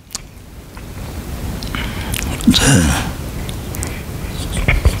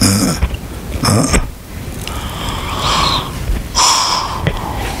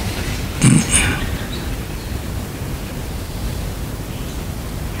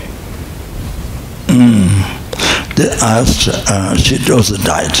 they asked, she also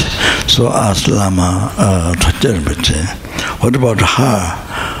died. So asked Lama what about her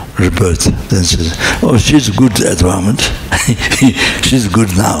rebirth? Then she said, oh, she's good at the moment. She's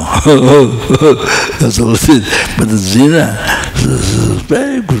good now. That's all it is. But the Zina is a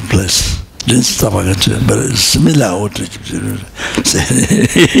very good place. But it's similar.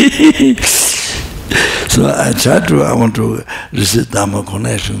 So I want to receive Dhamma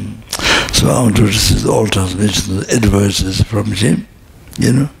connection. So I want to receive all transmissions, advices from him,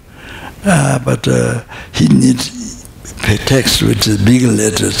 But he needs text with big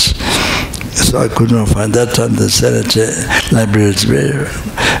letters. So I could not find that time. The Sanitary library is very,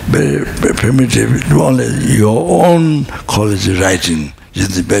 very, very primitive. Only your own college writing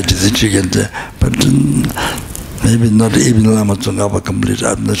is the best that you can do. But maybe not even Lama Tsongkhapa complete,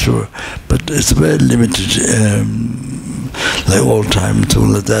 I'm not sure. But it's very limited, like all time, so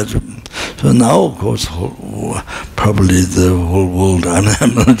like that. So now, of course, probably the whole world, I'm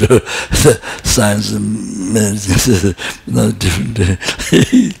not sure, the science and medicine is not different.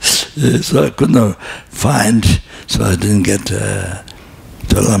 So I could not find, so I didn't get the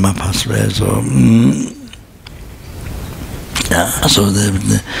Lama passed away. So,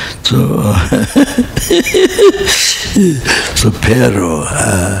 so Pero,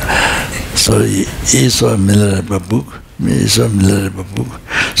 so he saw a Milarepa book. He saw a Milarepa book.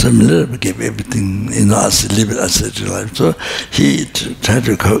 So Milarepa gave everything, as he lived as a life. So he tried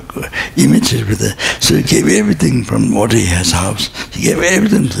to imitate with it. So he gave everything from what he has house. He gave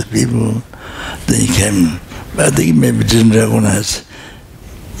everything to the people. Then he came. But I think he maybe didn't recognize.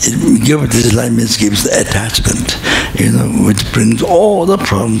 Give this life means gives the attachment, which brings all the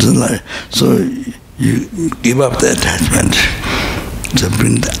problems in life. So you give up the attachment to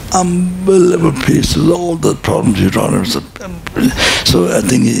bring the unbelievable peace to all the problems you don't have. So I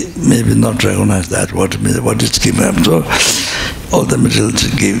think he maybe not recognize that what it's given up. So all the materials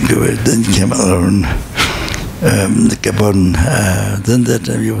give away. Then came alone. The Gabon. Then that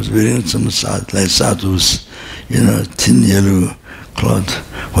time he was wearing some like sadhus, thin yellow cloth.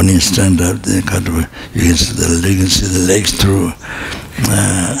 When you stand up, then you can see the leg, you see the legs through.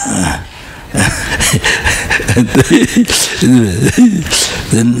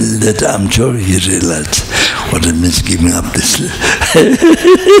 Then that I'm sure he realized what it means giving up this.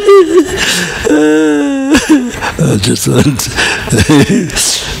 I just want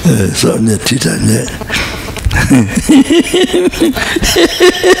so near Titania.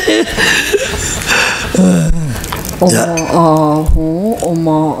 Oma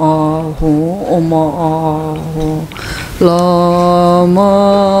ahu, Lama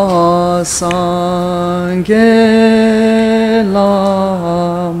Sangye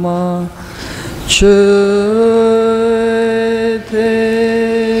Lama Chöte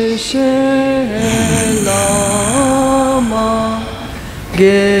She Lama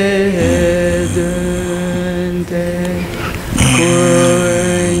Gedunde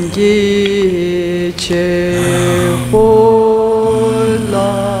Kungi Che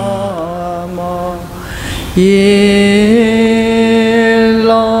Yin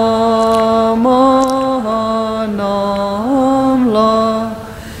Lama Nam La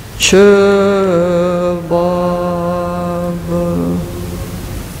Chöbaba.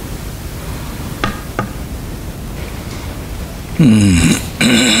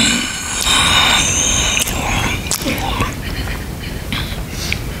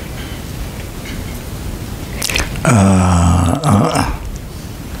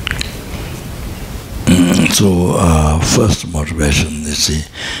 So first motivation is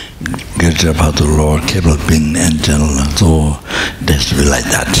get about the Lord, capable of being angel. So it has to be like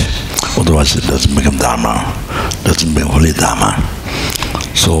that. Otherwise it doesn't become Dharma, doesn't become holy Dharma.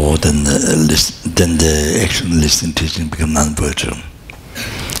 So then the action, listening, teaching become non-virtual.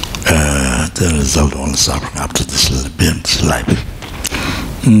 The result only suffering after this life.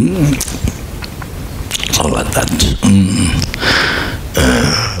 So like that.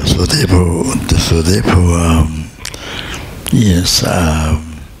 So therefore, yes,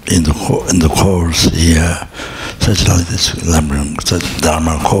 in the course here, such like this such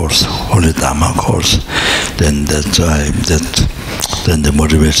Dharma course, holy Dharma course, then that's why then the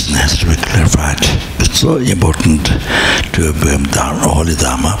motivation has to be clarified. It's so important to become Dharma, holy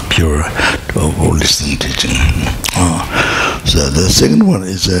Dharma, pure, to listening, teaching. So the second one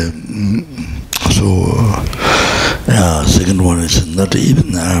is second one is not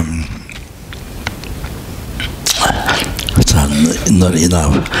even not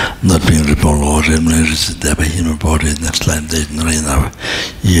enough, not being reborn or remunerated by human body next life. There's not enough.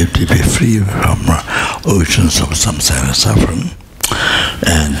 You have to be free from oceans of samsara suffering,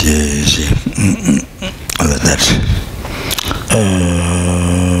 and you see, like that.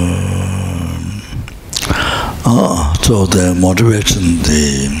 So the motivation,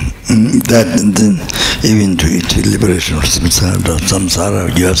 even to achieve liberation of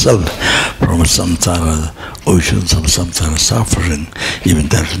samsara, yourself from samsara, oceans of samsara suffering, even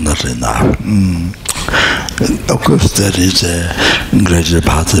that is not enough. Of course, there is a gradual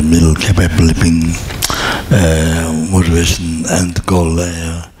path, a middle capable living motivation and goal,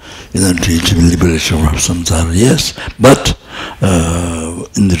 to achieve liberation from samsara. Yes, but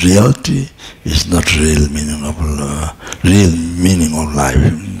in the reality, it's not real meaning of life.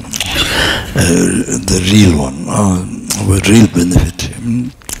 The real one, with real benefit.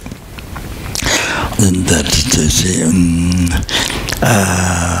 Then that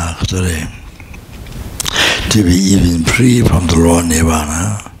to be even free from the raw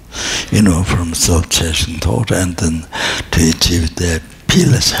nirvana, from self-chasing thought, and then to achieve the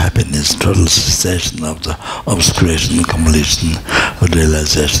peerless happiness, total cessation of the obscuration, completion, of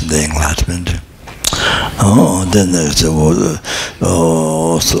realization, the enlightenment. Then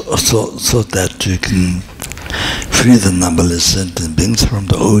so that you can free the numberless sentient beings from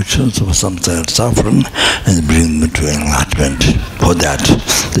the oceans of samsara suffering and bring them to enlightenment. For that,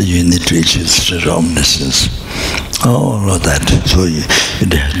 you need to achieve state of omniscience. Not that. So you have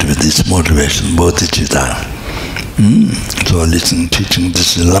to have this motivation, bodhicitta. So listening, teaching,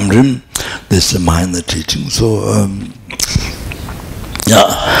 this is lamrim, this is minor teaching. So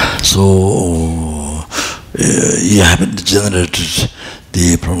you haven't generated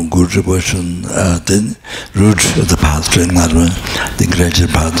from good devotion, then root of the path to enlightenment, the gradual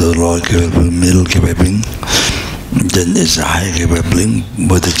path of the lower capable, middle capable, then it's a high capable,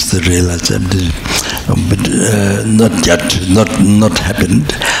 but it's the realization, but not yet, not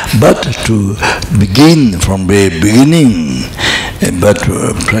happened, but to begin from the beginning, but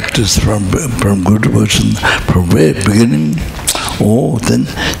practice from good devotion, from the beginning. Then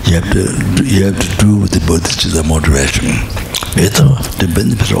you have to do with the bodhicitta motivation. To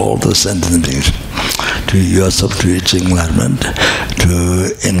benefit all the sentient beings, to yourself to reach enlightenment,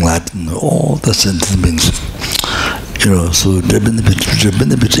 to enlighten all the sentient beings. So to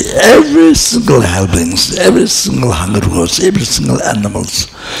benefit every single helpings, every single hunger force, every single animals.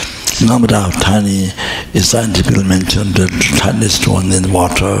 No matter how tiny is scientifically mentioned, the tiniest one in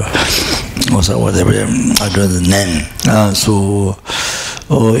water, or so whatever, I don't know the name.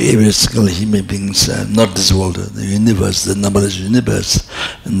 Every single human beings, not this world, the universe, the numberless universe,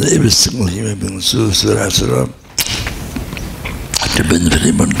 and every single human being, to benefit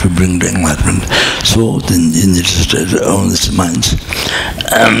him and to bring the enlightenment. So then you need to own this mind.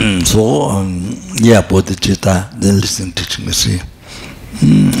 Bodhicitta, then listening, teaching, you see.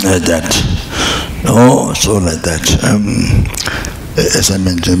 Like that. So like that. As I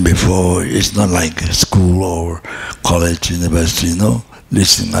mentioned before, it's not like school or college, university,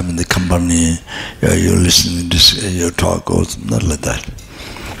 listening, I'm in the company, you're listening to your talk, or not like that.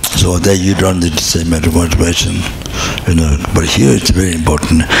 So that you don't need the same motivation, But here it's very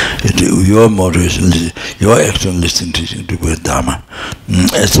important. Your motivation, your actual listening, teaching to good Dharma,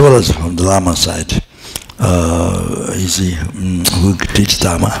 as well as from the Lama side. You see, who teach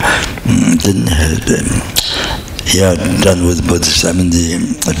Dharma, then done with Bodhisattva,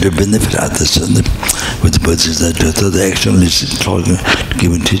 the benefit others with Bodhisattva, the actual listening, talking,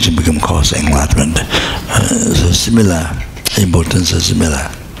 giving teaching become cause enlightenment. So similar importance is similar.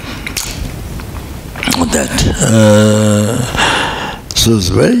 That so it's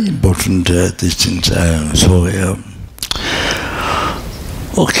very important these things.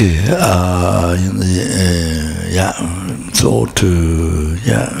 Okay. So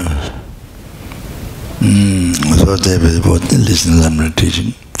they were listening to Lamrim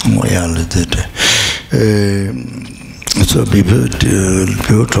teaching. So people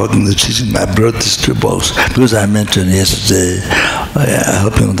talking the teaching. I brought these 2 books because I mentioned yesterday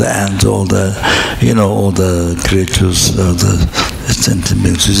helping the ants, all the creatures, the sentient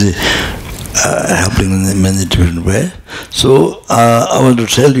beings. You see, helping in many different ways. So I want to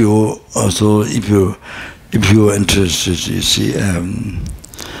tell you also, if you are interested, you see.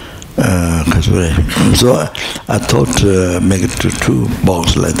 So I thought make it to 2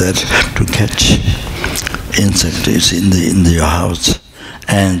 balls like that to catch insects in your house,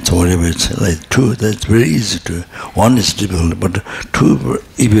 and whatever it's like 2. That's very easy to. 1 is difficult, but 2,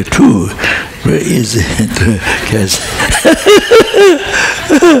 if you're 2, very easy to catch.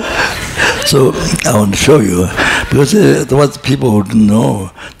 So I want to show you, because what people would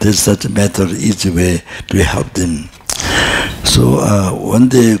know, there's such a method, easy way to help them. So when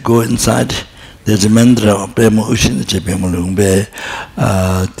they go inside, there's a mantra, the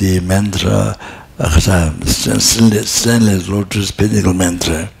mantra stainless lotus pinnacle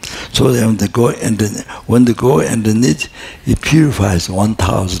mantra. So when they go underneath, it purifies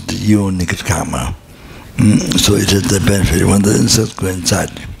 1,000 unique karma. So it is the benefit when the insects go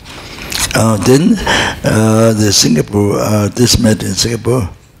inside. Then the Singapore, this met in Singapore.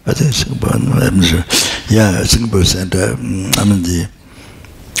 I think Singapore, I'm not sure. Yeah, Singapore Center.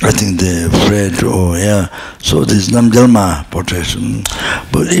 I think the Fred So this Namjalma protection.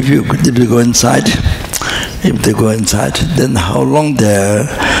 But if you go inside, then how long the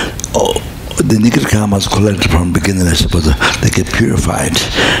naked karmas collected from beginning, I suppose, they get purified.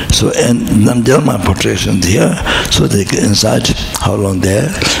 So and Namjalma protection here, so they get inside. How long there?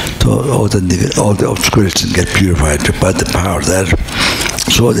 So all the obscurities get purified by the power of that,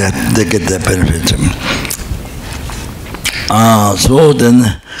 so that they get their benefit. So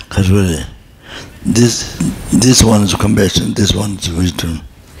then, this one is compassion, this one is wisdom.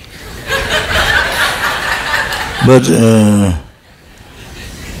 But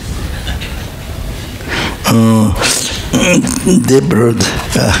they brought,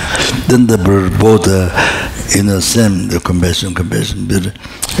 then they brought both same the compassion, but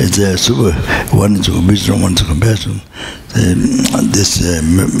it's super. One is wisdom, one is compassion. This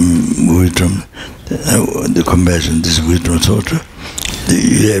wisdom, the compassion, this wisdom, so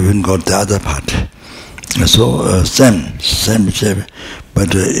you haven't got the other part. So same shape,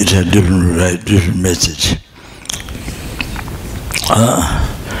 but it has different message.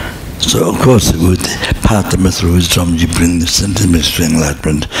 So of course, with part of method wisdom, you bring the sentiment,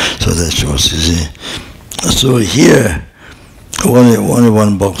 enlightenment. So that shows, you see. So here, only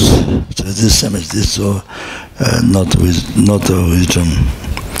one box. So this same as this. So not wisdom.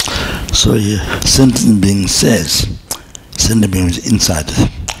 So here, sentient being says, sentient being is inside.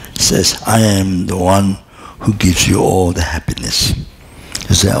 Says, I am the one who gives you all the happiness.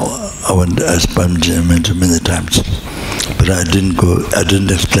 You say, I want to experiment many times, but I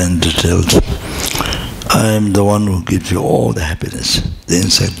didn't explain details. I am the one who gives you all the happiness. The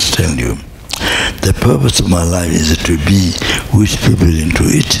insects tell you. The purpose of my life is to be wish fulfilling to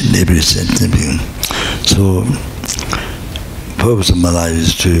each and every sentient being. So, purpose of my life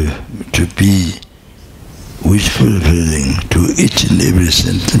is to be wish fulfilling to each and every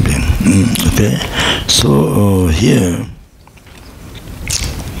sentient being. Okay? So here,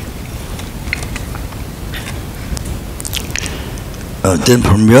 then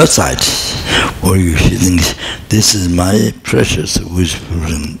from your side, or you think, this is my precious wish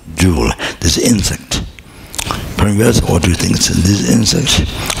fulfilling jewel, this insect. From your side, what do you think? So this insect,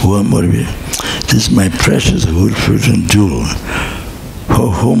 this is my precious wish fulfilling jewel,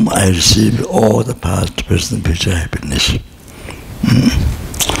 for whom I receive all the past, present, future happiness.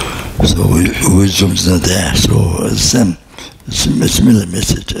 So wisdom is not there. So similar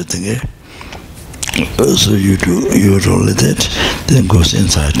message, I think. So you roll it, then goes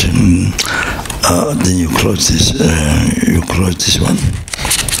inside. Then you close this. One.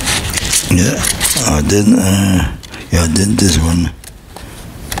 Yeah. Then this one.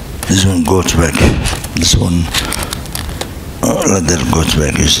 This one goes back. This one. Like that goes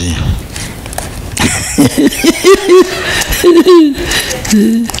back. You see.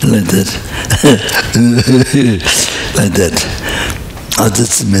 Like that. Like that.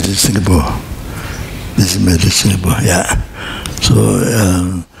 That's made in Singapore. This is made in Singapore. Yeah. So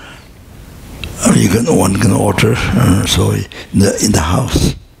one can order. So in the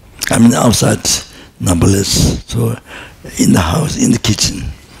house. I mean outside, nonetheless. So in the house, in the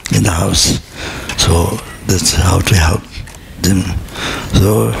kitchen, in the house. So that's how to help them.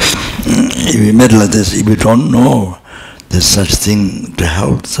 So if you made like this, if you don't know there's such thing to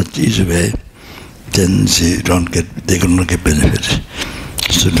help such easy way, then they don't get benefit.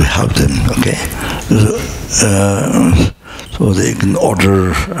 So to help them, okay. So they can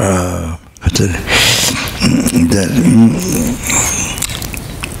order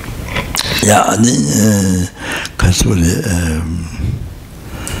yeah, and then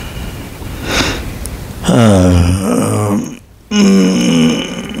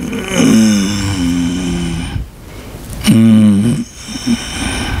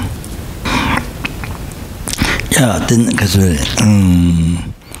yeah, then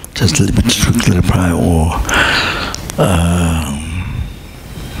just a little bit to clarify or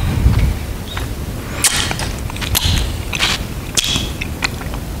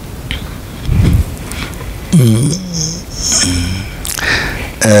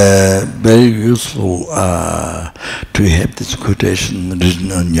very useful to have this quotation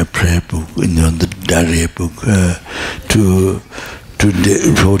written on your prayer book, in the diary book,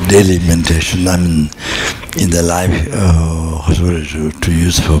 for daily meditation. I mean, in the life to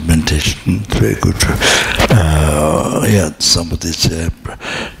use for meditation. It's very good. Somebody said,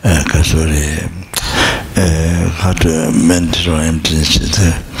 how to meditate on emptiness.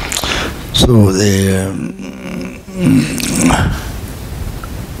 So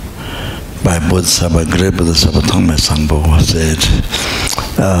by Bodhisattva, great Bodhisattva Tongme Sangpo said,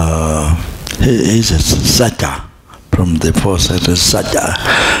 he says Satya. From the four sectors, Satya.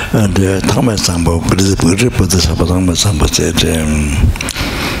 And Tongme Sangpo, great Bodhisattva Tongme Sangpo said,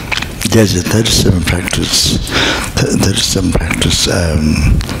 there's a 37 practice,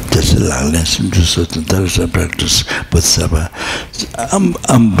 just like lesson to certain 37 practice, Bodhisattva.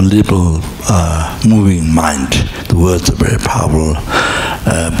 Unbelievable moving mind. The words are very powerful,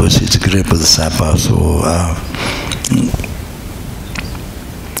 but it's a great Bodhisattva. So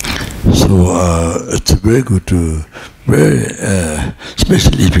it's very good to,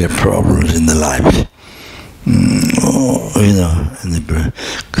 especially if you have problems in the life. And you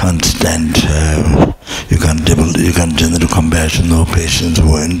can't stand, you can't generate compassion, no patience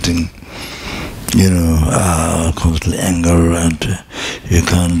or anything, constantly anger, and you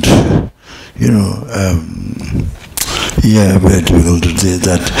can't, very difficult to say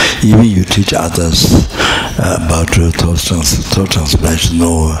that even you teach others about thought transformation,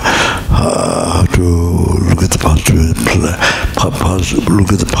 or how to look at the positive,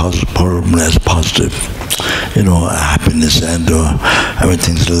 look at the problem as positive, happiness and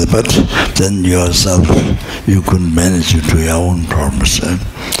everything like that. But then yourself, you couldn't manage to your own problems.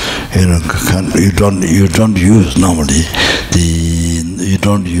 You don't use normally you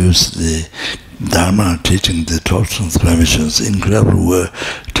don't use the Dharma teaching, the thought transformations, incredible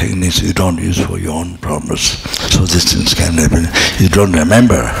techniques you don't use for your own problems. So these things can happen. You don't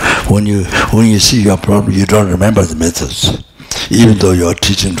remember. When you see your problem, you don't remember the methods. Even though you're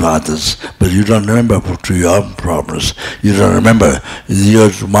teaching to others, but you don't remember to your own problems. You don't remember.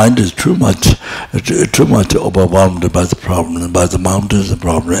 Your mind is too much overwhelmed by the problem, by the mountains of the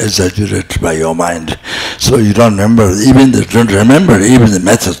problem, exaggerated by your mind. So you don't remember, even the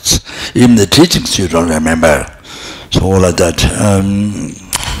methods, even the teachings you don't remember. So all of that.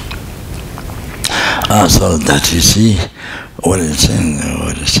 So that you see what it's saying,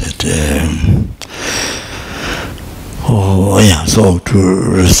 what is it? So to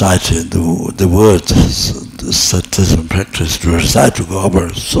recite the words, certain practice, to recite to go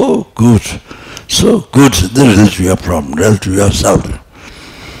over, so good, related to your problem, related to yourself.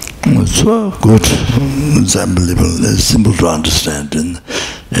 So good, it's unbelievable, it's simple to understand, and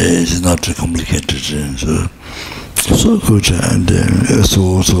it's not complicated. So good, and so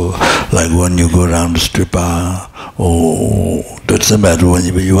also like when you go around the strip bar, doesn't matter where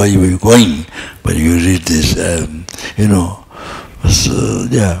you're going, but you read this,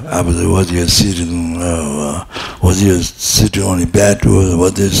 whether you're sitting, whether you're sitting on a bed or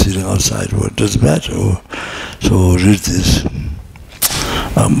whether you're sitting outside, it doesn't matter. So read this.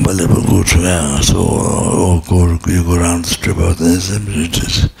 Unbelievable good, So you go around the strip out and read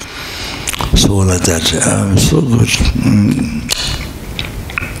this. So like that, so good.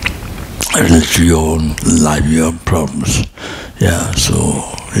 Relate to your own life, your own problems.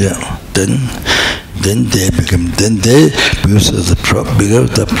 Then they become, because of the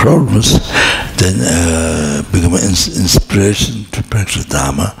problems, then become an inspiration to practice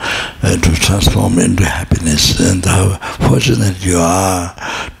Dharma, to transform into happiness. And how fortunate you are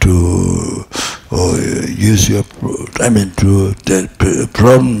to use your, the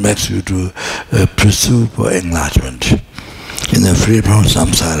problem makes you to pursue for enlargement, free from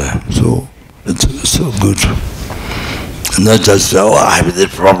samsara. So it's so good. Not just, I have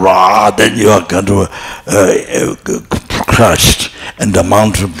this problem, then you are going to crushed and the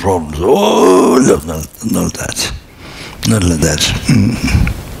mountain problems. Not that. Not like that.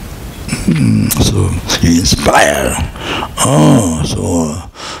 So you inspire. So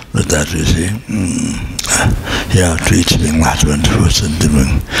like that, you see. To achieve enlightenment, for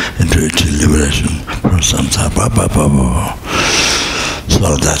sentiment, and to achieve liberation from samsara. So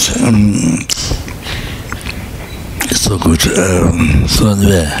like that. It's so good. So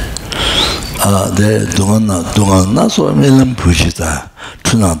anyway, there 동안 so 밀는 부시다.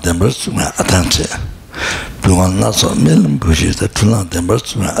 투나 덴버스 아탄체. 동안 나서 밀는 부시다. 투나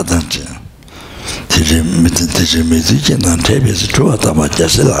덴버스 아탄체. 대제 난 대비해서 좋았다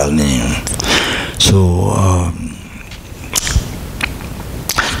맞았을라니. So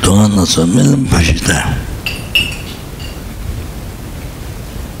동안 나서 밀는 부시다.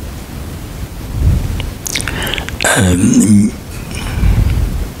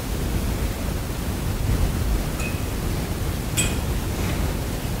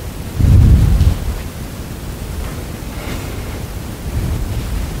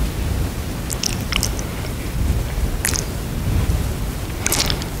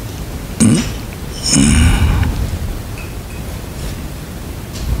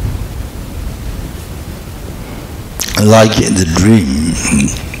 like in the dream,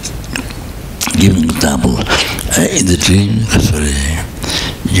 give an example, in the dream,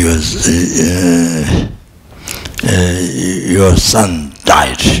 your son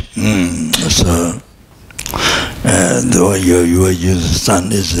died. So your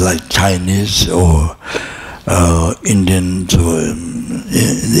son is like Chinese or Indians or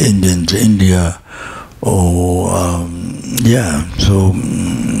Indians, India, or so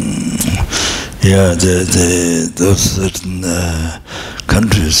those certain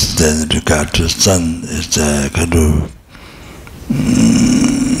countries that regard to sun is kind of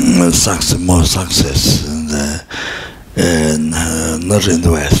more success, and not in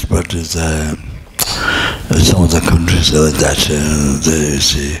the West, but it's some of the countries like that. They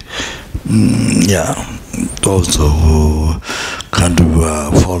see, those who kind of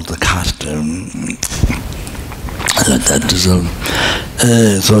follow the caste like that.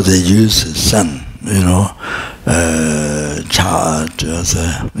 So they use sun,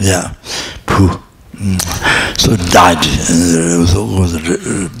 Pooh. So died,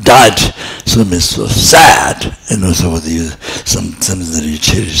 so means so sad, so they use something that you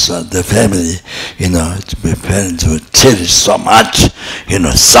cherish, so the family, my parents would cherish so much,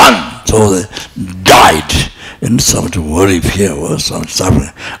 son, so they died, and so much worry, fear, so much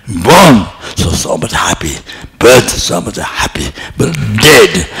suffering, born, so much happy, birth, so much happy, but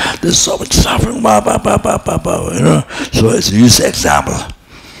dead, there's so much suffering, so it's use example.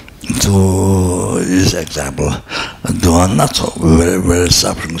 So this example, do not so very, very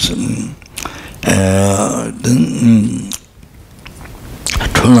suffering. Then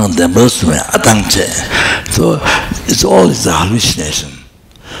turn on the most way, so it's all is a hallucination.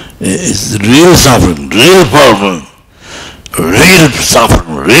 It's real suffering, real problem, real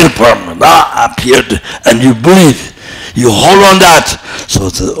problem that appeared, and you believe, you hold on that. So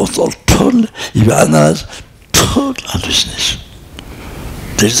it's all total, if you analyze, total hallucination.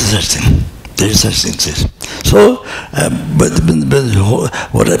 There is such thing. There is such things. So, but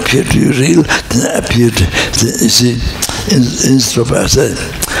what appeared to you real, then appeared, you see, instead of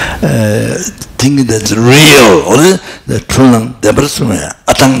thinking that's real, the true,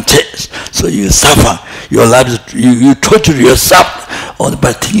 so you suffer, your life, you torture yourself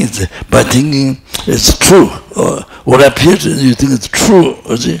by thinking it's true. Or what appears, you think it's true,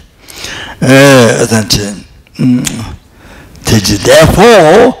 you see.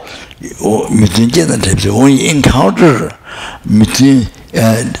 Therefore, when you encounter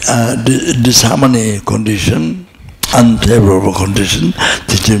disharmony condition, unfavorable condition,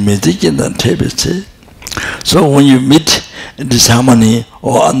 so when you meet disharmony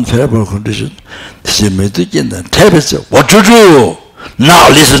or unfavorable condition, what to do? Now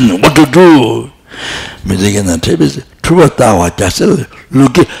listen, what to do?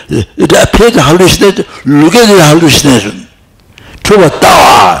 Look at it appears hallucination, look at the hallucination.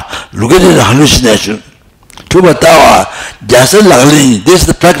 Look at the hallucination. This is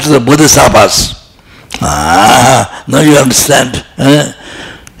the practice of Bodhisattvas. Now you understand. I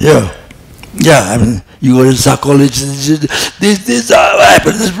mean, you go to psychology, this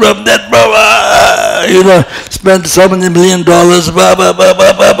happened, this problem, that problem, spend so many $1 million,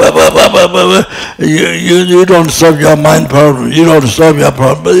 you don't solve your mind problem, you don't solve your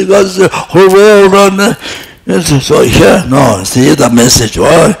problem, because the whole world on. So here, no, see the message, you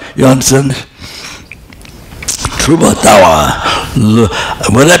understand? True when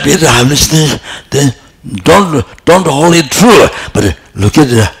I be the hallucination, then don't hold it true, but look at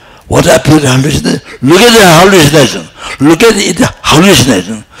it. What appears hallucination? Look at the hallucination. Look at it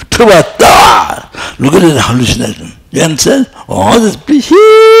hallucination. Look at the hallucination. You understand? Oh, this big,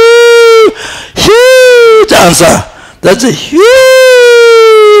 huge answer. That's a huge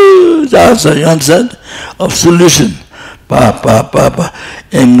answer. You understand? Of solution.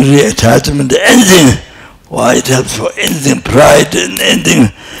 Angry attachment, anything. Why it helps for anything, pride and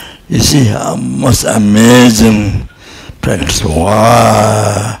anything. You see, most amazing practice.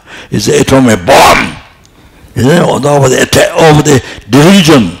 Wow. It's an atomic bomb. Over the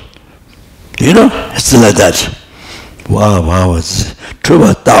delusion. It's like that. Wow, it's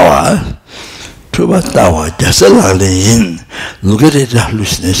true Tawa. Just look at it,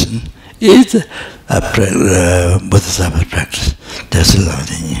 hallucination. It's a Bodhisattva practice. Just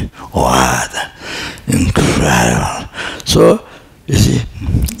wow, incredible. So, you see,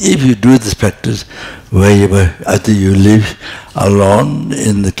 if you do this practice, wherever, either you live alone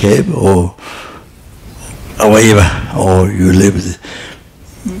in the cave or wherever, or you live with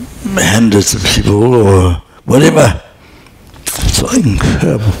hundreds of people or whatever, so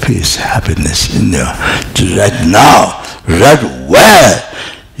incredible peace, happiness in there. Right now, right where,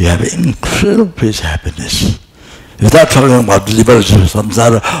 you have incredible peace, happiness. without talking about liberation from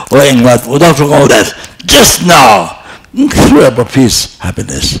samsara, without talking about that, just now, incredible peace,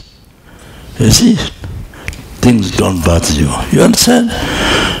 happiness. You see, things don't bother you. You understand?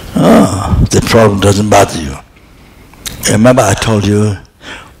 The problem doesn't bother you. Remember I told you,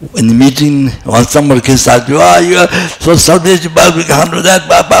 in the meeting, when somebody can start you, you are so selfish, we can't do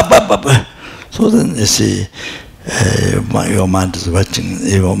that, So then you see, your mind is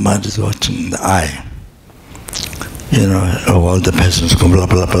watching the eye. You know, all the persons go blah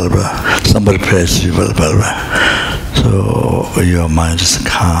blah blah blah. Somebody prays you blah blah blah. So your mind is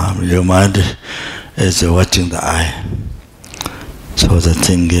calm. Your mind is watching the eye. So the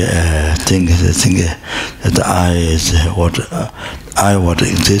thing that the eye is what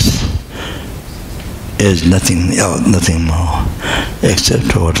exists is nothing else, nothing more,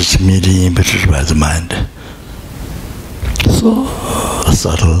 except what is merely imputed by the mind. So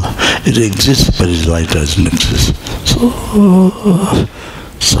subtle. It exists, but its light doesn't exist. So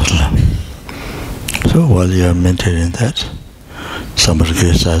subtle. So while you are maintaining that, somebody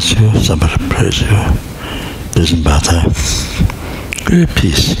criticizes you, somebody prays you, doesn't matter. Great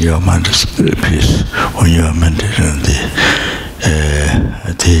peace. Your mind is great peace when you are maintaining the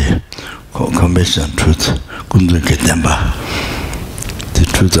conviction truth. The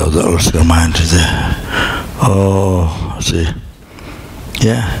truth of the Oscar mind is there. See,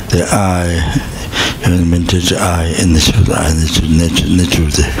 yeah, the eye, you maintain the eye in the nature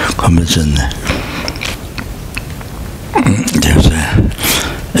of the convention.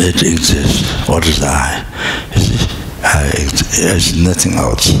 It exists. What is the eye? Eye is nothing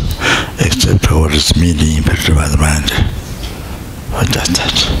else except what is merely imputed by the mind. What does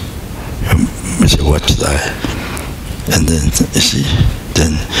that? You say, what's the eye? And then, you see,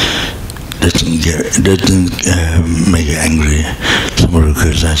 then doesn't make you angry. Somebody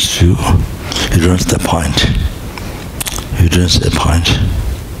criticizes you. You don't see the point. You don't see the point.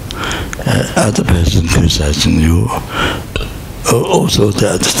 Other person criticizing you. Also, the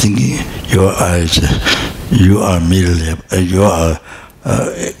other thinking, your eyes, you are merely, you are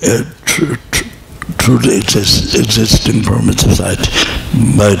truly existing from its side.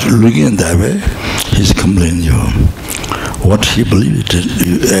 By looking in that way, he's complaining you. What he believes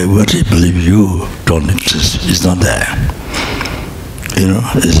you don't exist is not there. You know,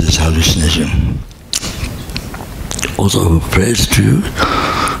 this is hallucination. Also, who prays to you,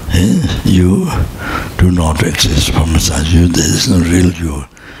 you do not exist from inside you. There is no real you.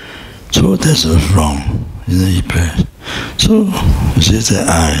 So that's what's wrong. You know, he prays. So you see, the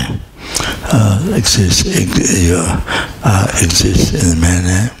I exists in the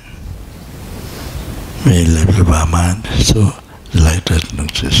manner made level of our mind. So the light doesn't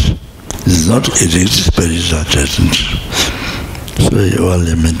exist. It's not, it exists, but it's not present. So you all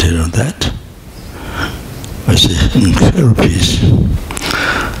maintain on that. I say, incredible peace.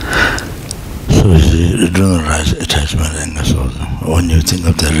 So you see, you do not rise attachment anger also. When you think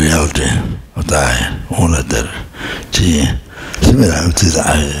of the reality of the I, all of that, see, similar to the I,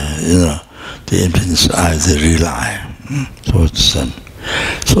 you know, the emptiness of I, the real I. So it's done.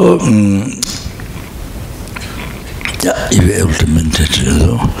 So, yeah, if you're able to meditate, you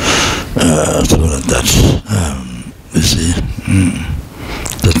know, so like that, you see,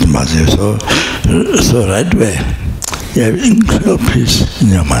 that's matter. So right away, you have incredible peace in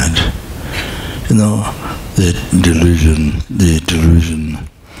your mind. You know, the delusion,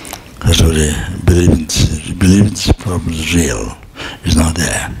 sorry, believing this problem is real, is not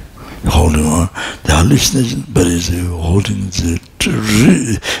there. Holding on, the hallucination, but it's holding,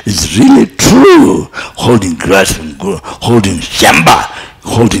 it's really true. Holding, grasping, holding shamba,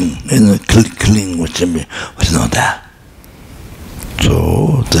 holding, you know, cling with shamba, but it's not there.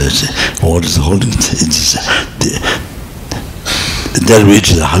 So, what is holding? It's that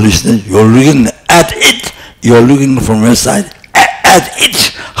which is a hallucination. You're looking at it. You're looking from your side at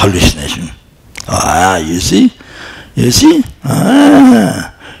its hallucination. You see? You see?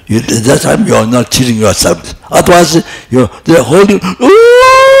 At that time you are not cheating yourself. Otherwise they're holding,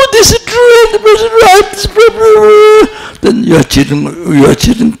 oh, this is true, this is right, this is right. Then you are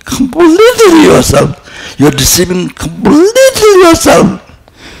cheating completely yourself. You are deceiving completely yourself.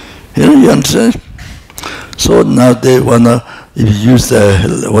 You understand? So now they wanna, if you use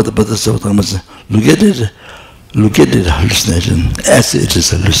what the Buddha said, look at it hallucination as it is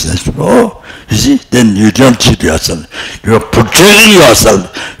hallucination. Oh, you see, then you don't cheat yourself. You are protecting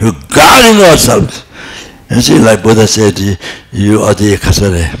yourself. You are guarding yourself. You see, like Buddha said, you are the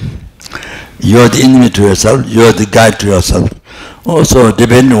kasare. You are the enemy to yourself. You are the guide to yourself. Also,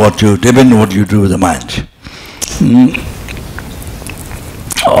 depending on what you do with the mind.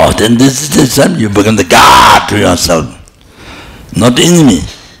 Oh, then this time you become the God to yourself, not the enemy.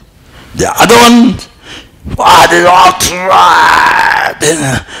 The other one, what is all right?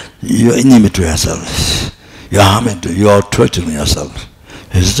 Then you're enemy to yourself. You're harming to, you're torturing yourself.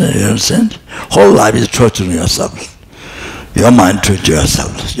 You understand? Whole life is torturing yourself. Your mind tortures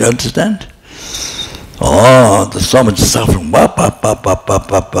yourself. You understand? Oh, there's so much suffering.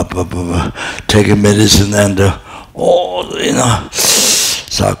 Taking medicine and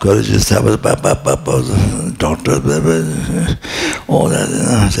psychologists have doctors, all that.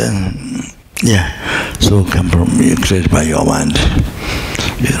 Yeah. So come from created by your mind.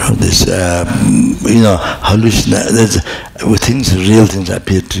 This hallucination. Things, real things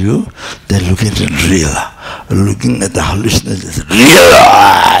appear to you. Then looking at it real. Looking at the hallucination, it's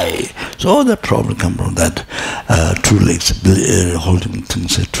real. So the problem comes from that. Two legs holding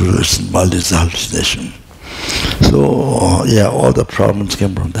things, two legs, involved is hallucination. So all the problems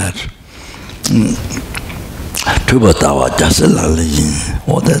came from that. Tubatawa Jasalali.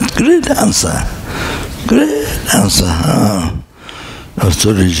 Oh, that's great answer. Great answer.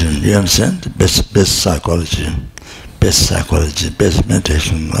 Solution, you understand? Best psychology, best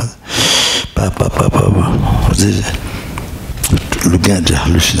meditation. Looking at the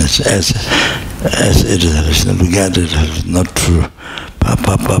hallucination as it is hallucination, looking at it not true.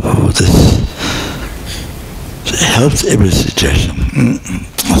 This helps every situation.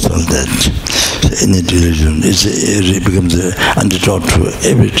 So that any delusion it becomes an antidote to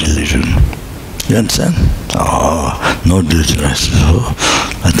every delusion. You understand? Oh, no delusion. So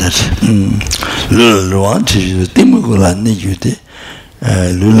like that. Lula want to Timukula need you there.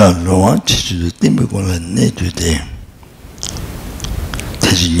 Lula want to Timukula need you there.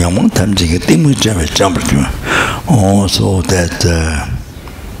 There's young time to get Timu jump. Oh, so that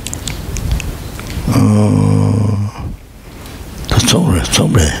sobre,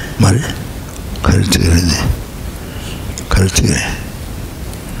 Mari, Karate.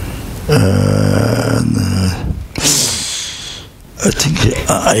 I think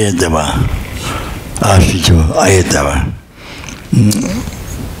Ayadava. Ayadava.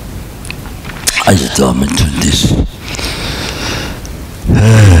 I just mentioned this.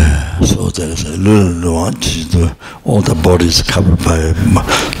 So there is a little nuance. All the body is covered by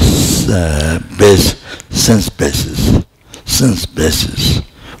sense bases.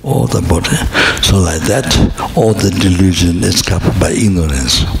 All the body. So like that, all the delusion is covered by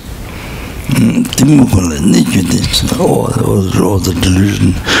ignorance. All the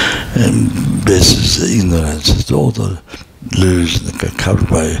delusion bases ignorance. All the delusion covered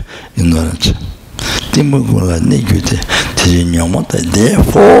by ignorance.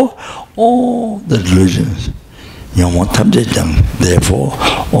 Therefore, all the delusions. Therefore,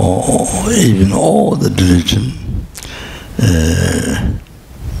 even all the delusion.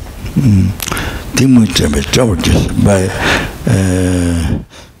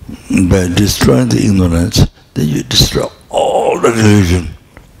 By destroying the ignorance, then you destroy all the delusion.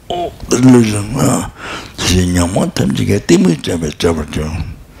 All the delusion.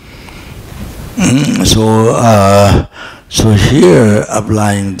 So here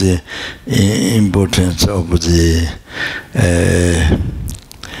applying the importance of the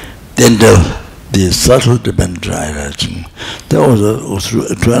the subtle dependent direction. To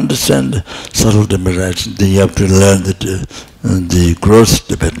understand subtle dependent direction, then you have to learn the gross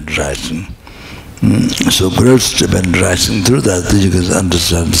dependent direction. So gross dependent direction, through that you can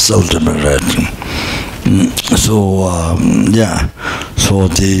understand subtle dependent direction. So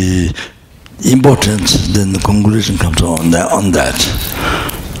the importance, then the conclusion comes on that.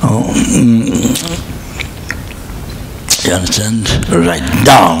 You understand? Write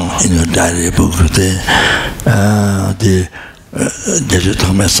down in your diary book so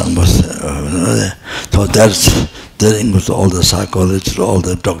that includes all the psychologists, all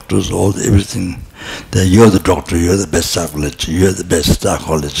the doctors, all the everything. You're the doctor, you're the best psychologist, you're the best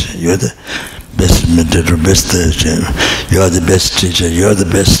psychologist, you're the best meditator, you're the best teacher, you're the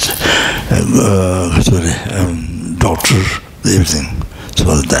best doctor, everything.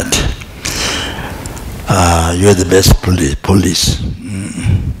 So that. You're the best police.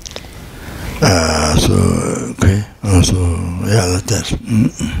 Like that.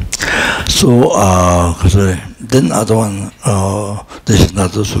 So then other one, there's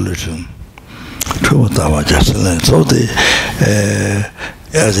another solution. So they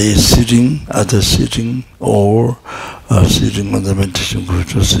sitting or sitting on the meditation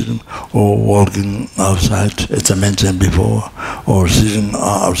group, or sitting or walking outside, as I mentioned before, or sitting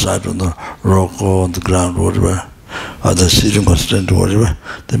outside on the rock or on the ground, whatever, or the sitting or standing, whatever,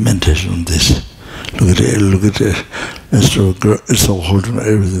 the meditation on this. Look at it. It's so holding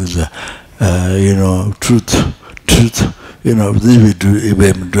everything is, truth. This we've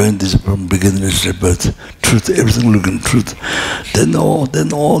been doing this from beginning to birth. Truth, everything looking truth. Then all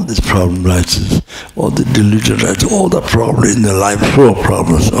this problem rises, all the delusion rises, all the problem in the life, full of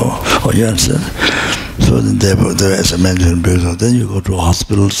problems. Oh, you understand? So then there, as I mentioned before, then you go to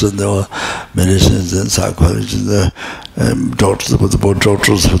hospitals and there are medicines and psychologists, doctors with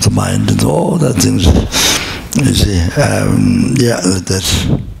the mind and all that things. You see, that's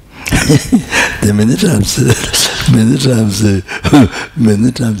many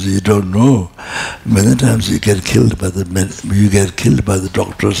times you don't know. Many times you get killed by the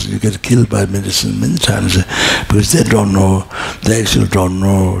doctors. You get killed by medicine many times because they don't know. They actually don't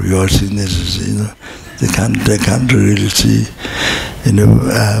know your sicknesses. They can't really see.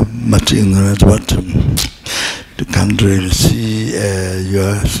 Much ignorance, but they can't really see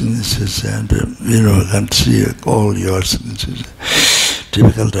your sicknesses and can't see all your sicknesses.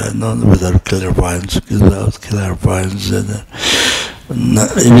 Difficult, without clairvoyance,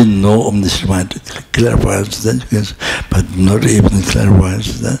 even no omniscient mind, clairvoyance, then you can, but not even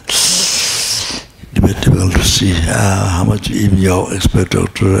clairvoyance, then it's very difficult to see how much even your expert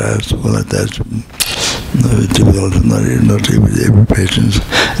doctor and so like that. Difficult, not every patient,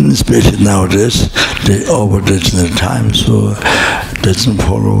 and especially nowadays, they overdose their time, so doesn't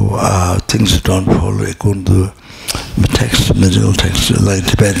follow, things don't follow according to text, medical text, like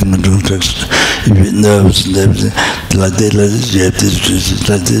Tibetan medical text, nerves and everything, like this, you have this disease,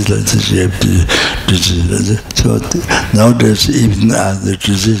 like this, you have this disease. So nowadays, even the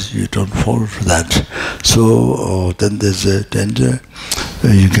disease, you don't follow that. So then there's a danger,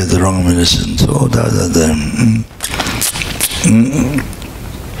 you get the wrong medicine. So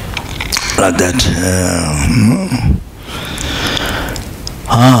like that.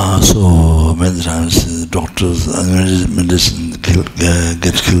 So many times doctors and medicine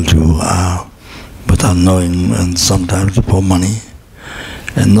get killed you without knowing, and sometimes for money,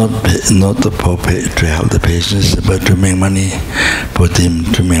 and not to help the patients, but to make money for them,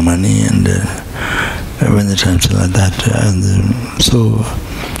 to make money, and many times like that. And so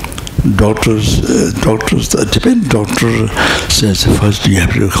doctors, the Tibetan doctor says first you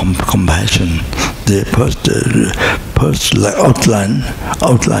have to compassion. The first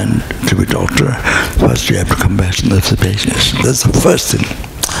outline to be doctor. First you have to compassion of the patients. That's the first thing.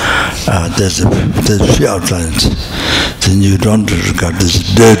 There's few outlines. Then you don't regard this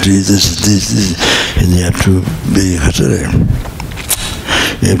dirty, this, and you have to be considerate.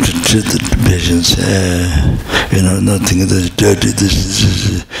 You have to treat the patients, not thinking that's dirty,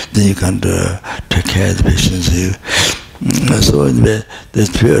 this, then you can't take care of the patients. So there's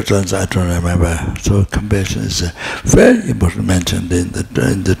few outlines I don't remember. So compassion is very important mentioned in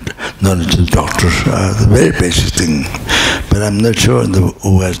the knowledge of doctors, the very basic thing. But I'm not sure in the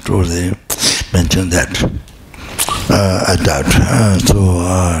West where they mention that. I doubt.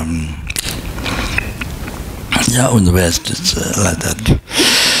 In the West it's like that.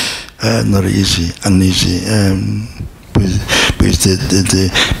 Not easy, uneasy. Because the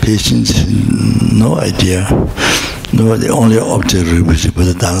patients no idea. No, the only object which is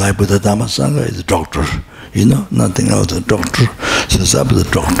like Buddha Dhamma Sangha is the doctor. Nothing else. The doctor. So it's up to the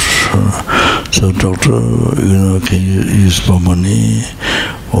doctor. So doctor, can you use for money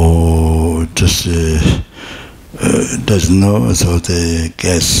or just doesn't know, so they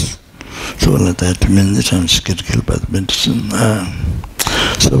guess. So like that, many times get killed by the medicine.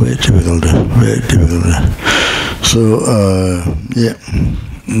 So very difficult. So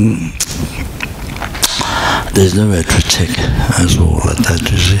there's no way to check as well like that,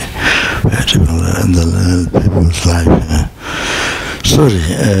 you see. Very difficult in the people's life. Sorry.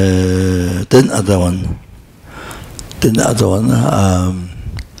 Then the other one,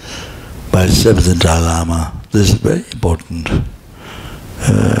 by Seventh Dalai Lama. This is very important.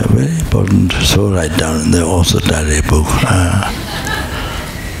 Very important. So write down in there also diary book.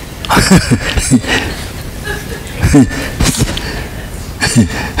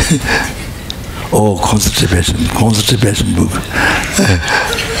 Constipation book.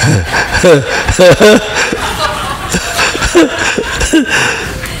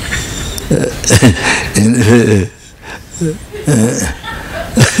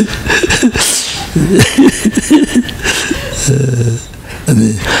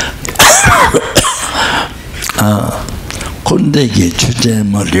 콘대기 주제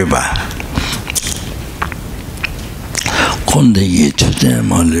멀리봐. 콘대기 주제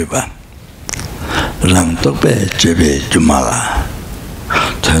멀리봐. 랑떡배 제배 주마라.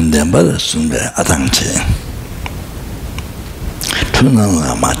 전대받아 순배 아당체.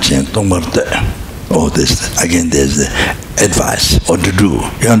 투나가 마치 똥벌때. all this. Again, there's the advice, what to do.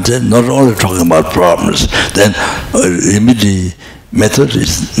 You understand? Not only talking about problems, then remedy method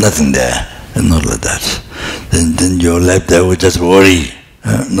is nothing there, and not like that. Then your life there will just worry.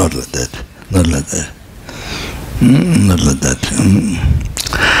 Not like that. Not like that. Not like that.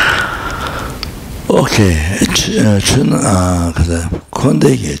 Okay. 저는 그래서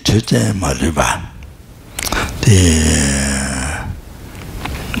건대에 첫째 말해봐.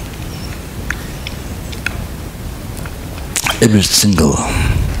 Every single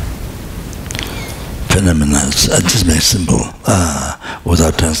phenomena, I just make simple,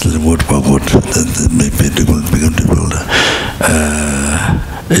 without translating word by word, that may be become difficult.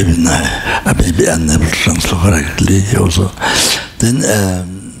 Even I may be unable to translate correctly also. Then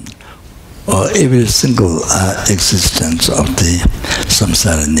every single existence of the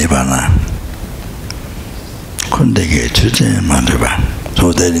samsara nirvana,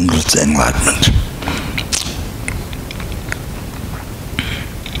 so that includes enlightenment.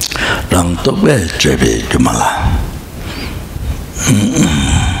 Rang tokwe chebe jumala.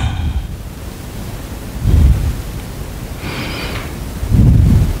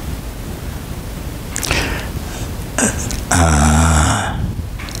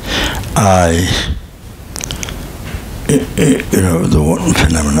 The one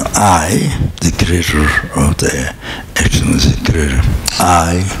phenomenon, the creator of the action is the creator.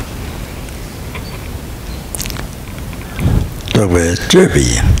 Tokwe chebe.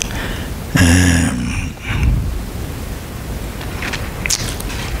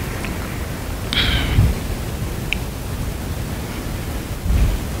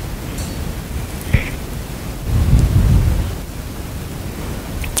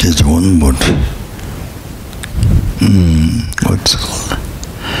 There's one word. What's it called?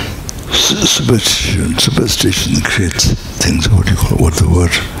 Superstition. Superstition creates things. What do you call it? What's the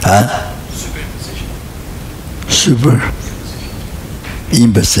word? Superimposition.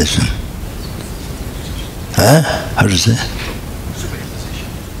 Imposition. How do you say?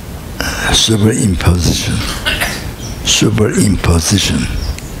 Superimposition. Superimposition.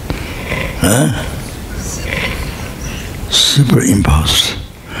 Superimposed.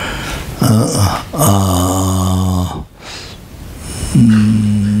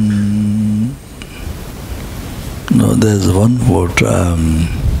 No, there's one word, I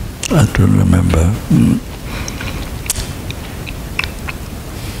don't remember.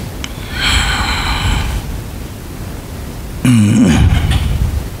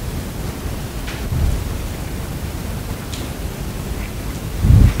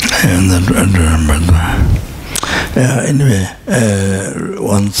 And I don't remember that. Anyway,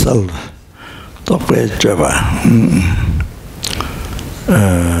 oneself.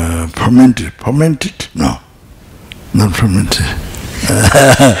 Fermented? No, not fermented.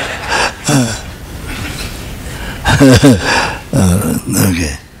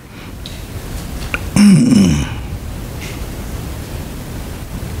 Okay.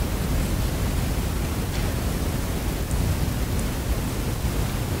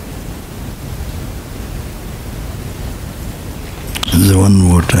 The one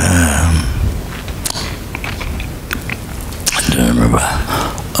word, I don't remember.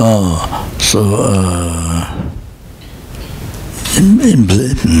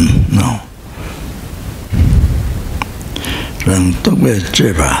 No. Rang tokwe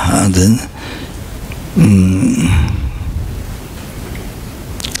cheba, and then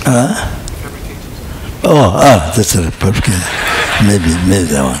that's a perfect. Maybe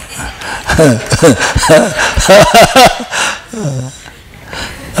that one.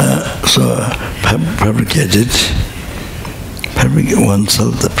 So fabricated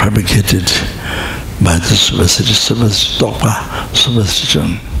oneself, fabricated by the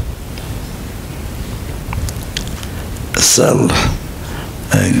superstition. Self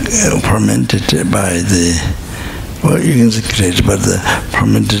fermented by the, well, you can say created, but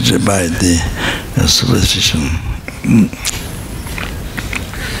fermented by the superstition.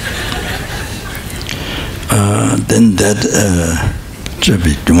 Then that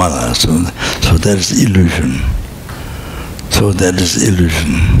so that is illusion. So that is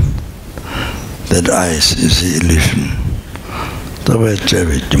illusion. That eyes is illusion.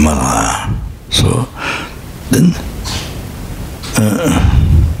 So then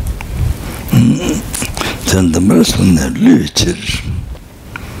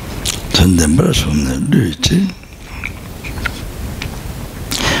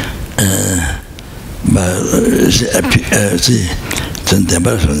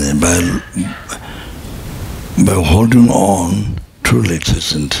by holding on truly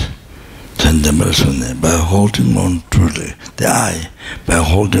existent by holding on truly, the eye, by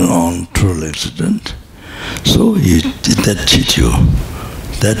holding on truly accident. So that cheats you,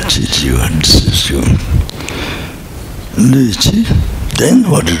 and deceives you. Then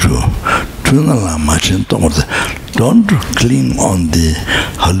what to do? Don't cling on the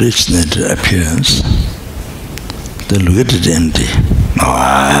hallucinated appearance. Then look at it empty.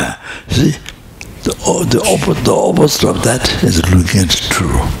 See, the opposite of that is looking at it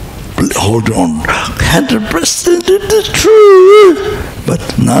true. Hold on, 100% it is true. But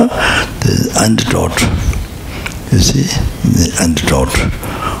now the antidote, you see, the antidote,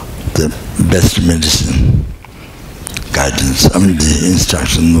 the best medicine, guidance, the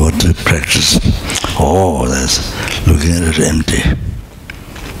instruction, what to practice. Oh, that's looking at it empty.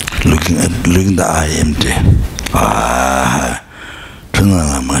 Looking the eye empty.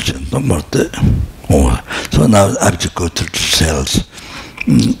 So now I have to go to the cells.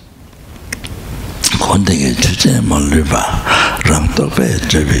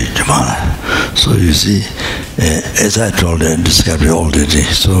 So you see, as I told you, I described it already.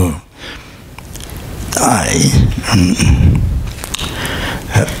 So I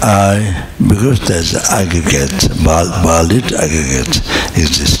because there's aggregate, valid aggregate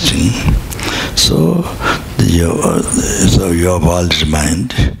existing. So your valid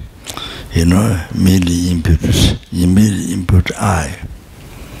mind, merely input I.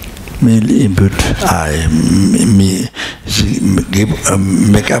 Merely input I,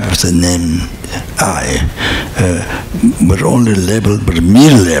 make up the name I, but only labeled, but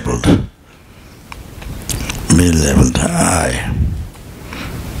mere labeled I.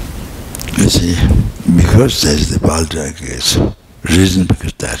 You see, because there's the valid aggregates, reason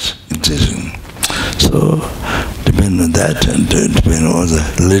because that's existing. So, depending on that, and depending on the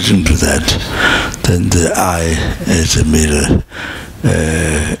relation to that, then the I is a mirror.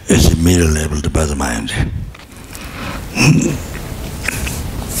 Is a mirror labeled by the mind.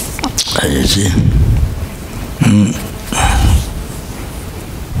 You see?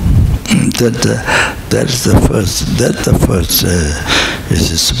 That's the first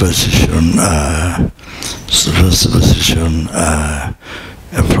is a superstition,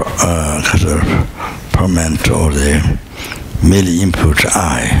 ferment or the merely input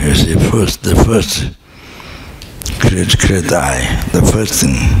I. You see, the first create I, the first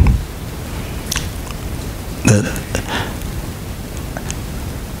thing that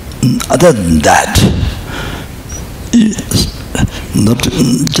other than that not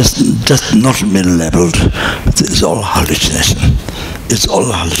just not merely labeled, it's all hallucination. It's all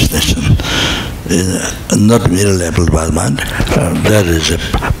hallucination. Not merely labeled by the mind. That is a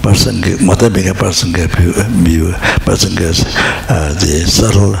person, what being a person gets the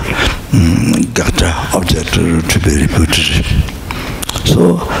subtle object to be reputed.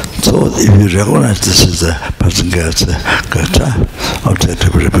 So if you recognize this is a person gets object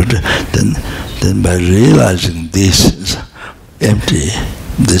to be reputed, then by realizing this is empty,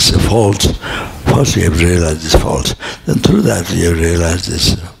 this is false. First you have to realize this false. Then through that you realize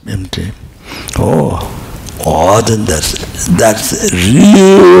this empty. Then that's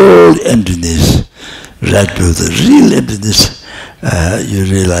real emptiness. Right with the real emptiness, you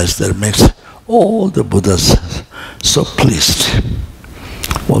realize that makes all the Buddhas so pleased.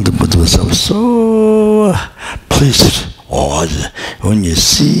 All the Buddhas are so pleased. When you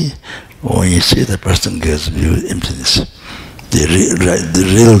see the person gives you emptiness, the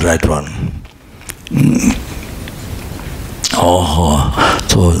real right one.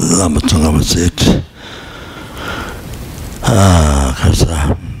 So Lama said,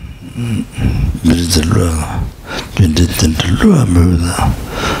 Kasa, Bridzelua, Vinditantalua, Muda,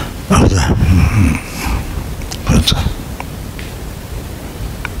 Kasa.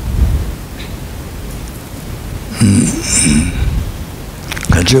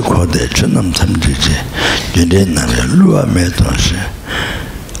 Kaji Kode, Chunam Samjiji, Judina, Lua Metonshi,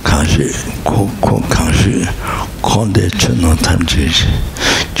 Kanshi, Kanshi, Konde Chunam Tamjiji,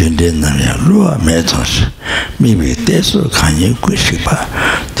 Judina, Lua Metonshi, Maybe Teso Kanye Kushipa,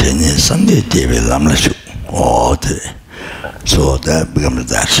 Tene Sunday Devi Lamlashu, so that becomes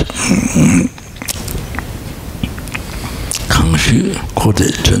that. Kanshi,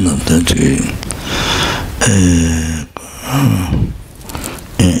 Kode Chunam Tamjiji.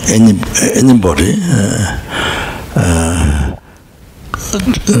 Anybody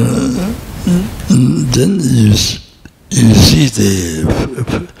then you see the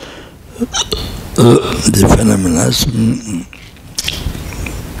phenomena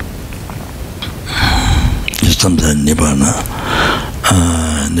sometimes nibbana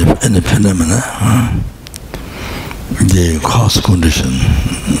and the phenomena the cause condition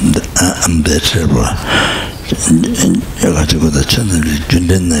unbearable. 가지고 다 천들이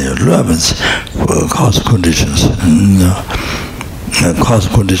준댔네요. Lovens for cause conditions. Cause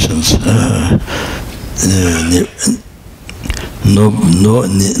conditions. No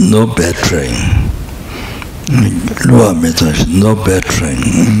bettering. No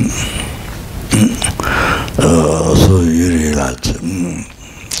bettering. So you realize.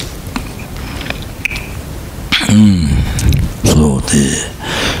 So the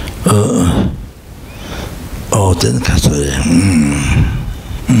then casoe.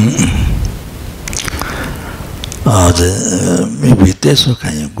 Maybe teso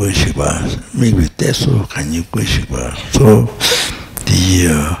can you go shiba? Maybe teso can you go shiba? So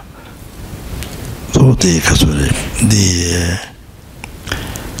the casoe,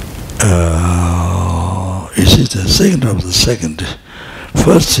 you see the second of the second,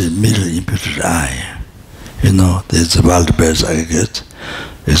 first middle imputed eye. You know, there's a Waldberg's aggregate.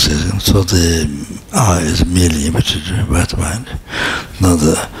 So the eye is merely imputed by the mind. Now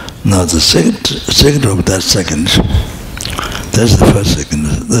the second of that second, that's the first second.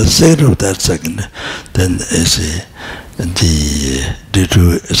 The second of that second, then is due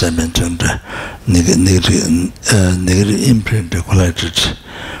to, as I mentioned, negative imprint collected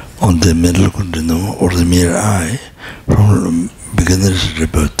on the mental continuum or the mere eye from beginner's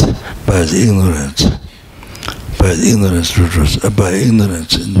rebirth by the ignorance. By ignorance, by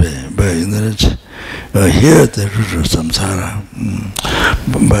ignorance, by ignorance. Here the root of samsara.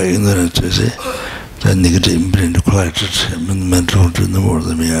 By ignorance, you see, the negative imprint collected mental to the more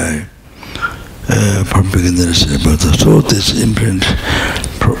than I. From beginners, so this imprint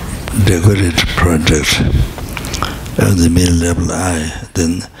decorated project of the middle level eye,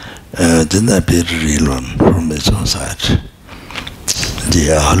 then appear real one from its own side.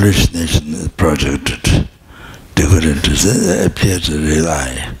 The hallucination is projected. Decorated appears to real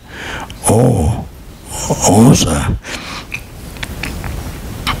eye. Also,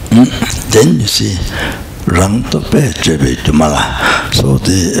 then you see, rang to pe chebe jumala. So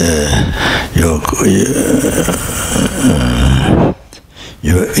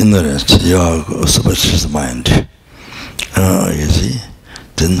your ignorance, your superstitious mind. You see,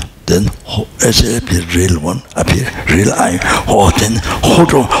 then as it appears real one, appear real eye. Then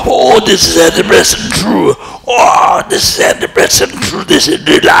hold on. This is 100% true. This is 100% true. This is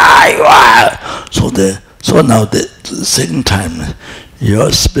real eye. Wow. So now the second time,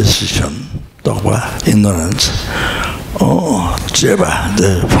 your superstition, ignorance, jeba,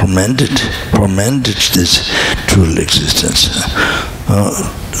 the fermented this true existence.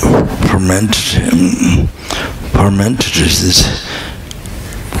 Fermented is this.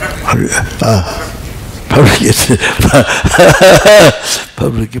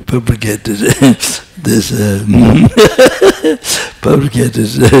 Publicated this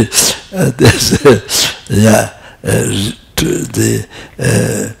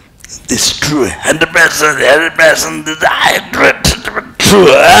this true 100% this 100% true.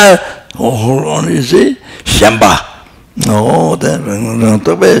 Hold on, you see, Shamba.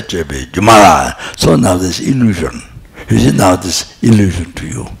 So now this illusion. You see now this illusion to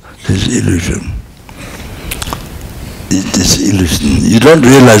you. This illusion. This illusion. You don't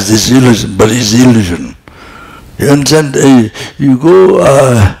realize this illusion, but it's illusion. You understand? You go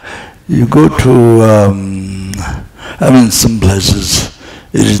to some places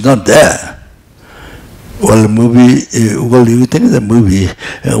it is not there. Well, you think the movie,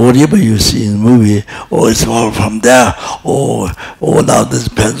 whatever you see in the movie, it's all from there. Now this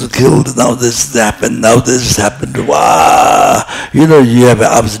person killed, now this happened, now this happened. Wow! You know, you have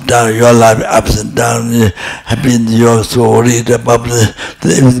ups and downs, your life ups and downs, happy, you're so worried about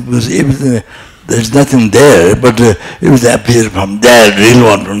everything. There's nothing there, but it was appeared from there, real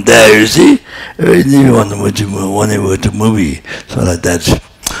one from there, you see? You want to watch a movie, so like that.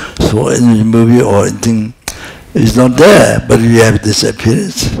 So in the movie or anything is not there, but you have this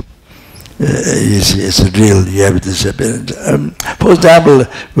appearance. You see, it's real, you have this appearance. For example,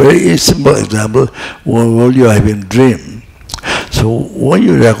 very simple example, when you are having a dream. So when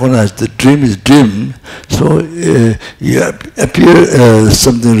you recognize the dream is dream, so you appear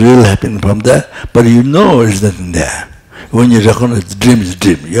something real happening from there, but you know there's nothing there. When you recognize the dream is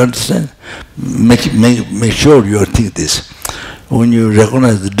dream, you understand? Make sure you think this. When you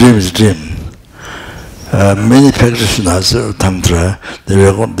recognize the dream is dream, many practitioners of Tantra, they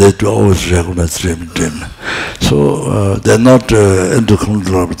do always recognize dream. So they're not into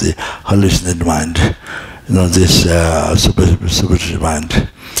control of the hallucinated mind, this superstitious mind.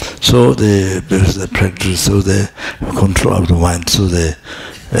 So because they practice, so they control of the mind, so they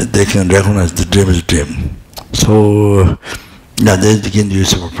can recognize the dream is dream. So now they begin to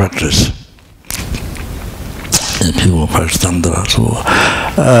use it for practice. And people practice Tantra.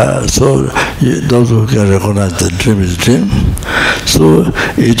 So those who can recognize the dream is dream. So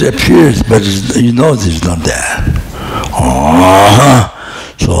it appears, but you know it's not there.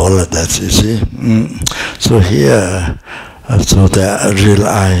 So all of that, you see. So here, so the real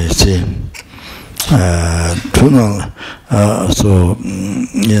eye, you see. Tunnel, so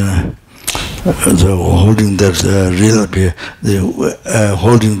so holding that real,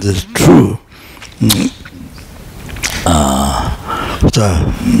 holding this true.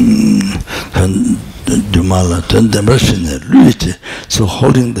 So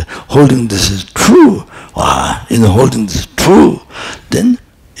holding this is true. Holding this true, then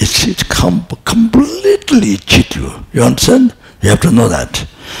it should completely cheat you. You understand? You have to know that.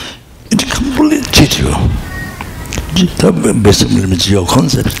 It completely cheat you. That basically means your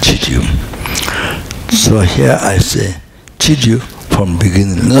concept cheat you. So here I say, cheat you from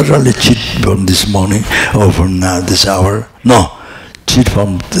beginning. Not only cheat from this morning or from now, this hour. No. Cheat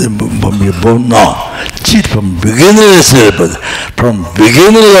from your born. No. Cheat from beginning. From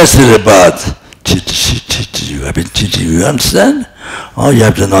beginning cheat you. I've been cheating you. You understand? Oh, you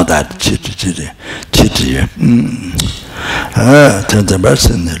have to know that. Cheat you. The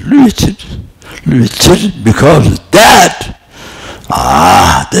person cheat because that.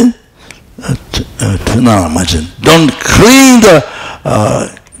 Then don't clean the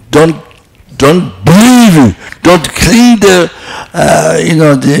don't believe, don't clean the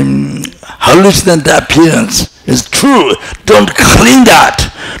the hallucinant appearance. It's true. Don't clean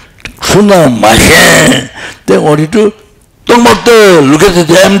that. Then what do you do? Don't look at it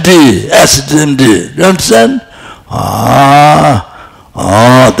empty, acid empty. You understand?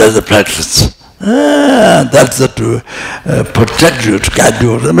 That's the practice. That's to protect you, to guide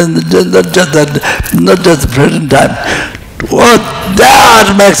you. I mean, not just the present time. What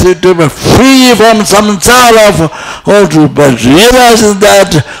that makes you to be free from samsara, but realizing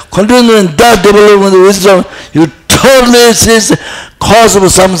that, continuing that development of wisdom, you totally see the cause of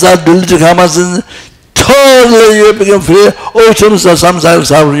samsara, duality, karmas, totally you become free. Oceans of samsara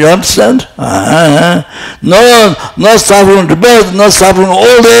suffering, you understand? No suffering rebirth, no suffering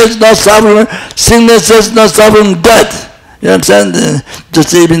old age, no suffering sicknesses, no suffering death. You understand?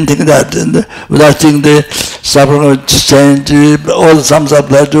 Just even think that, without thinking the suffering of change, all the samsara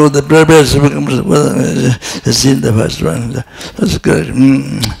pleasure, the preparation becomes, you see the first one. That's great.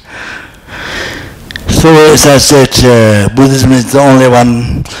 So as I said, Buddhism is the only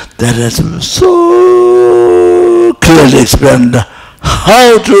one that has so clearly explained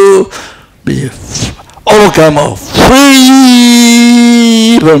how to be overcome or free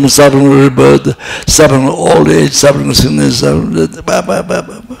from suffering rebirth, suffering old age, suffering sickness,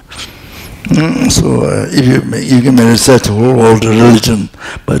 So if you can research the whole world religion,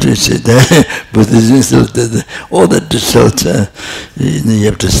 but you see that Buddhism, all that research, you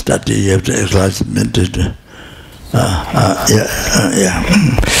have to study, you have to exercise, meditate.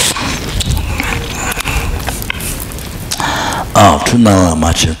 Tunala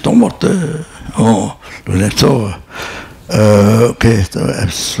machi, tomote. So okay,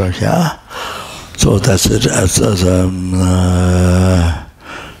 so yeah. So that's it.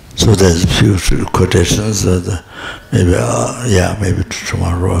 So there's a few quotations that maybe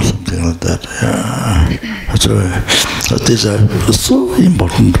tomorrow or something like that. So these are so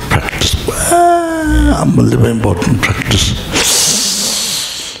important practice. Unbelievable important practice.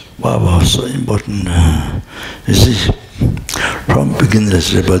 Wow, so important. You see, from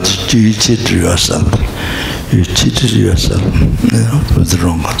beginners, but you cheated yourself. You cheated yourself. With the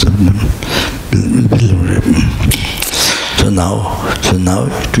wrong concept. So now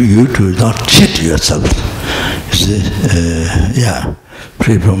you do not cheat yourself. You see,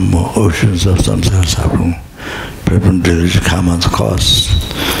 free from oceans of samsara suffering, free from delicious karma's cause.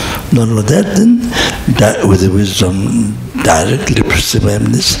 Not only that, then with the wisdom directly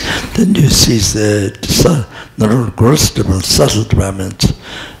perceiving this, then you see the not only gross but subtle development.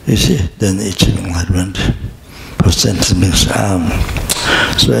 You see, then achieving enlightenment, percent makes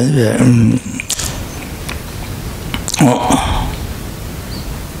So anyway.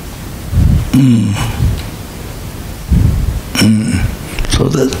 So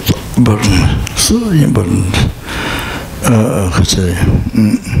that's important, so important.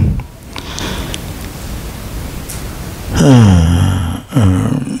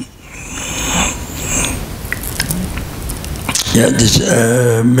 This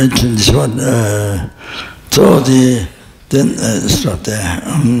mentioned this one. So then stop there.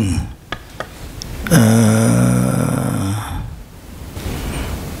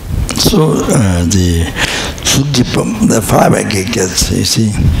 So the Suljipam, the five aggregates, you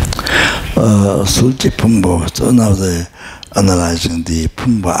see, Suljipumbo. So now they're analyzing the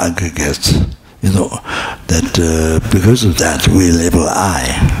Pumba aggregates. You know that because of that we label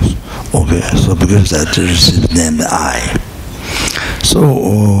I. Okay, so because of that we receive the name I. So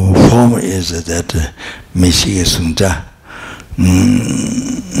form is that Meshige Sungja.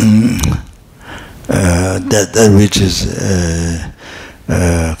 That which is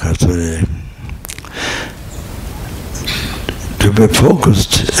to be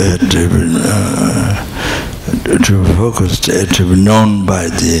focused, to be known by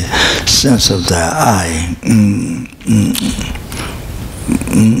the sense of the eye.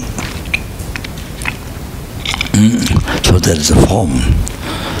 So that is the form.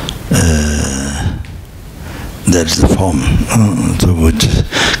 That is the form, so which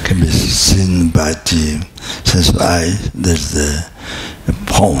can be seen by the sense of eye. That's the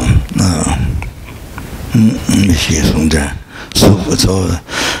form. So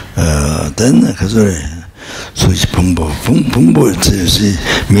then, so it's Pumbo. Pumbo is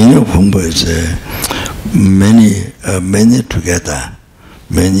meaning of Pumbo is many together,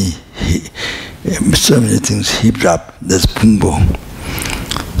 so many things heaped up. That's Pumbo.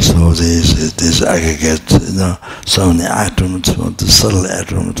 So this aggregate, so many atoms, the subtle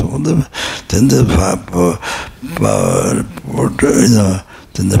atoms, then the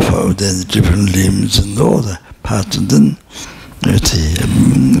then the different limbs and all the parts, and then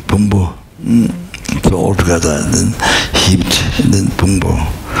the Pumbo, so all together, and then heaped, and then Pumbo.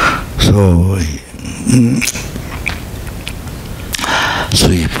 So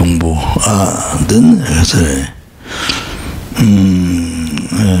Pumbo, then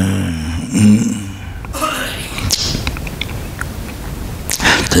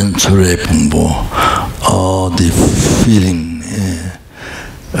then Sure Pumbo, all the feeling,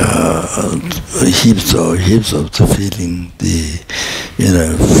 heaps of the feeling,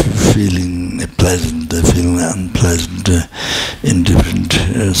 feeling pleasant, feeling unpleasant, indifferent,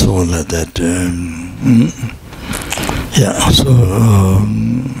 so like that. So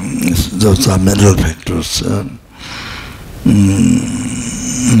those are mental factors.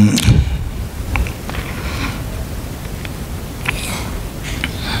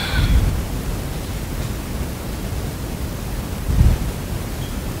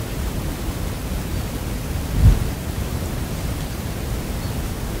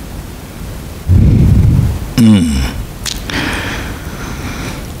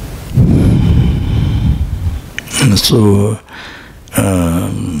 So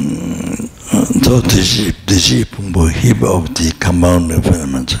the Pumbo, heap of the compounding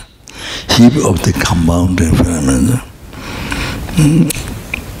phenomena. Heap of the compounding phenomena.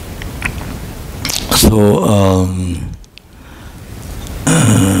 So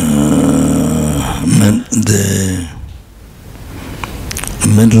the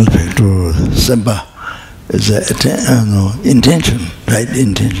mental factor Sempa is intention, right?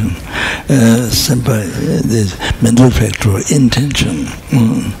 Intention. Sempa, this mental factor intention.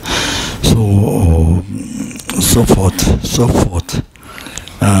 So forth.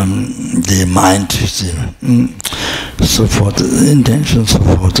 The mind, so forth, the intention, so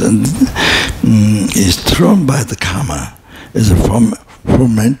forth, and is thrown by the karma. Is a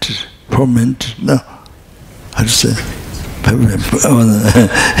fermented. No, how to say?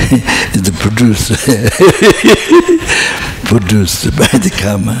 Is produced by the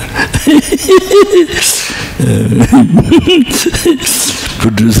karma.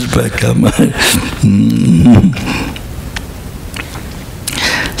 Produced by karma.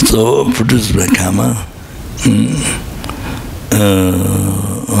 So produced by karma.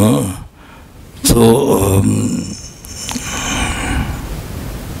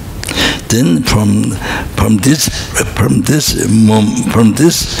 Then from this second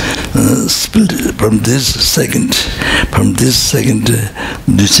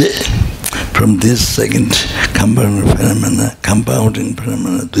compounding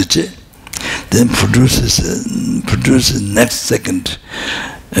phenomena, then produces next second.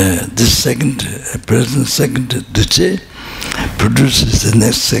 This second present second duce produces the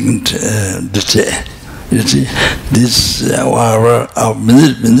next second duce. You see, this our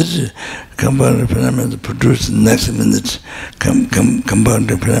minute compounding phenomena produce the next minute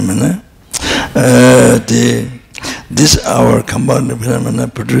compounding phenomena. This hour compounding phenomena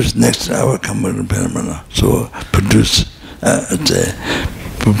produce next hour compounding phenomena. So produce,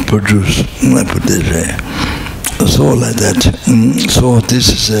 put this way. So like that. So this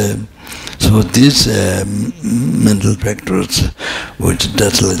is these mental factors, which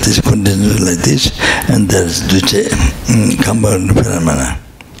does like this, continues like this, and that is duce, compound phenomena.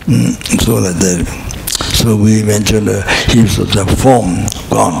 So like that. So we mentioned heaps of the form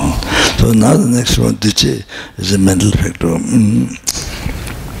gone. So now the next one, duce, is a mental factor.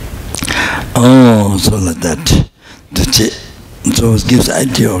 Oh, so like that. Duce. So it gives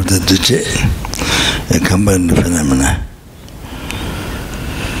idea of the duce, a combined phenomena.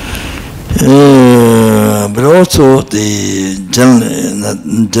 But also the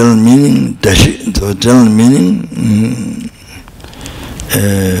general meaning, so general meaning,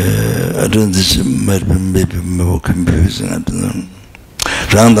 I don't know, this might be maybe more confusing, I don't know.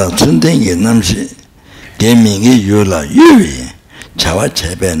 Randa Tsundengi Namshi, gaming Yula Yui, Chawa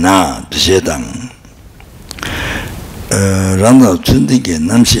Chebe Na, Dishedang. Randa Tsundengi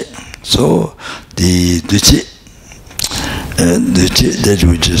Namshi, so the Duchi, that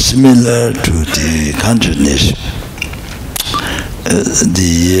which is similar to the consciousness,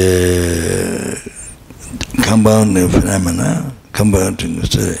 the compound phenomena, compounding,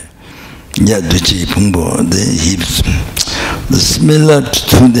 Duchi Pumbo, the heaps, the similar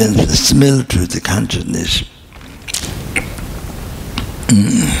to them, similar to the consciousness.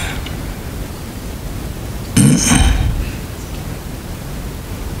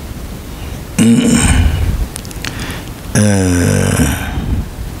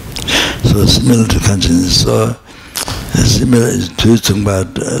 So similar to consciousness, so similar to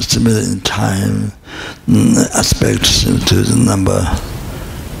about similar in time, aspects to the number,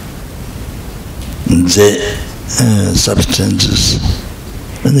 the substances,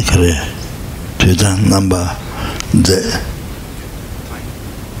 and the career to the number, the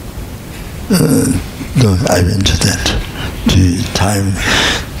no, I went to that, to time,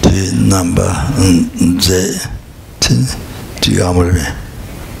 to number, the to Yamare.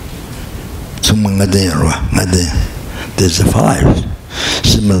 There's a 5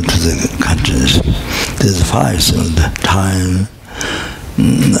 similar to the consciousness. There's a 5 similar to time,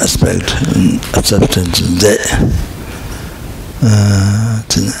 aspect, substance,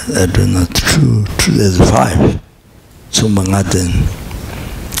 I don't know, true, there's a 5. So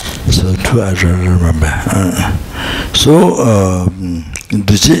 2 I don't remember. So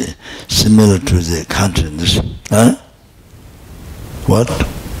Duce similar to the consciousness. What?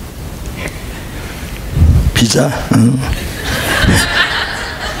 Pizza?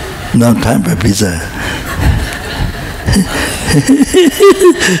 No time for pizza.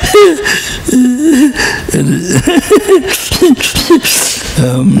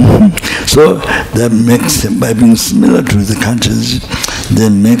 So that makes, by being similar to the consciousness,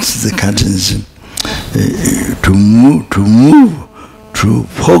 that makes the consciousness to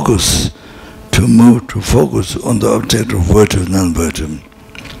focus on the object of virtue, non-virtue.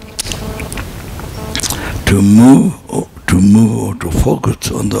 To move or to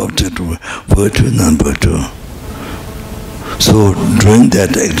focus on the object of virtue, non-virtue. So during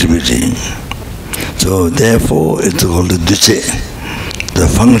that activity, so therefore it's called the duce. The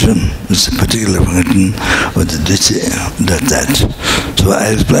function is a particular function of the duce, that. So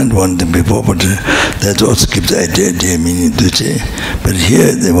I explained one thing before, but that also gives the idea meaning duce. But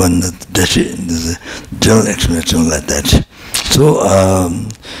here the one that dash, there's a general explanation like that. So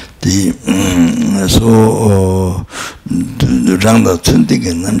the Rangda Tsunting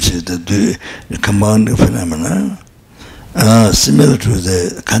and Namshi, the compound phenomena, similar to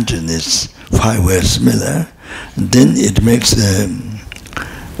the consciousness, 5 were similar, then it makes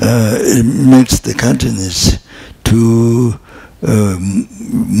the consciousness to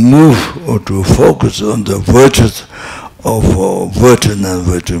move or to focus on the virtues of virtue,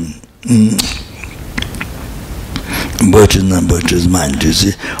 non-virtue. Virtue, non-virtue's mind, you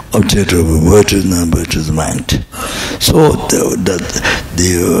see, object of virtue, non-virtue's mind. So the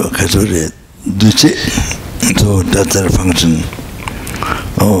duce, so that's their function.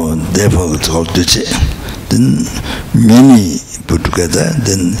 Oh, therefore it's called duce. Then many put together,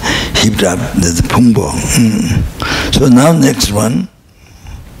 then heaped up, there's pumbo. So now next one.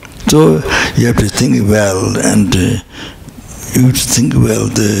 So you have to think well, and you have to think well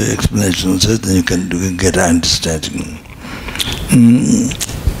the explanation, so then you can get an understanding.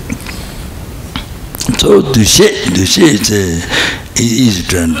 So duce is easy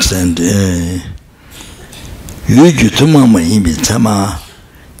to understand. Yuju tumama imi tama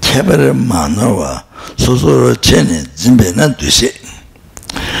kebere manawa sosoro chene zimbe na duce.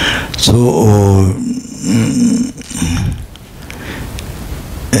 So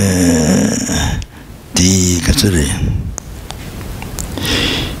the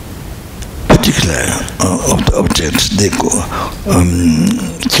particular of the objects, they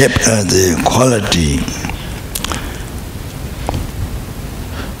kept the quality,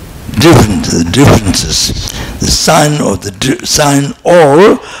 differences, the sign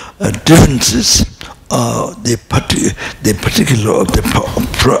or differences the particular of the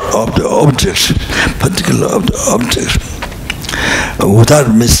object, particular of the object, without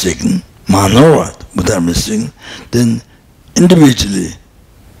mistaking, manora, without mistaking, then individually,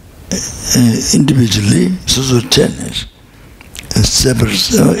 so change,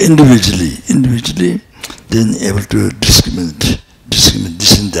 separate, individually, then able to discriminate this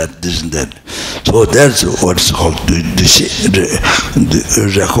and that. So that's what's called the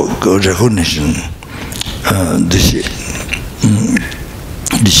recognition.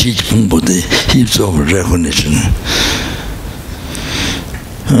 The heaps of recognition.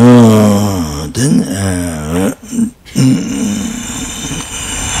 Then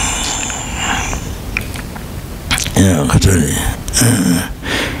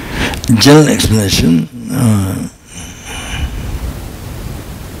general explanation.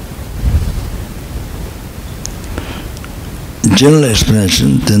 General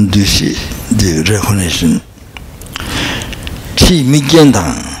explanation, then the recognition. Chi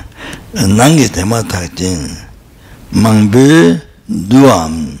migyendang nangi tema takjin mangbe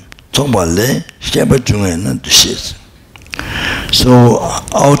duam chokbale sheba chungay na dushis. So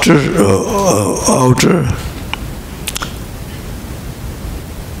outer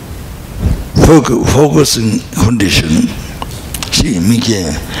focusing condition, chi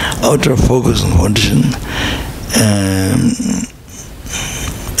migyen outer focusing condition.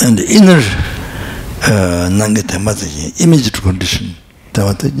 And the inner nanga tamataji, image condition,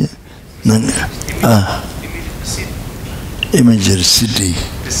 tamataji, nanga, image city,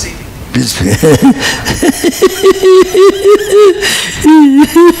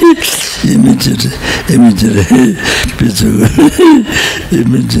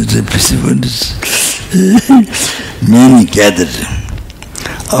 many gathered,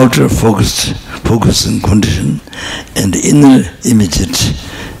 outer focusing condition, and inner immediate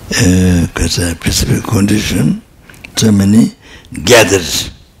specific condition, so many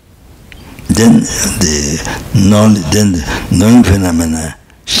gathered. Then the knowing phenomena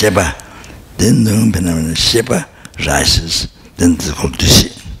Sheba, then knowing phenomena Sheba rises, then it's called Dishi.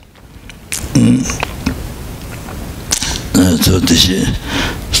 So Dishi,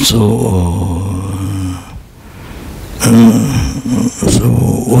 so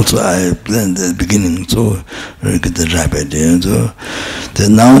also I planned at the beginning, so I get the right idea. So the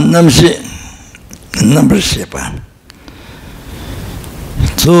now number Shepa.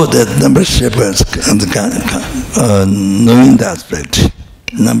 So that number Shepa is knowing the aspect,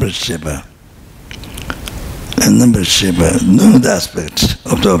 number Shepa. And number Shepa, knowing the aspect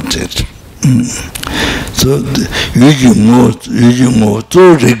of the object. So the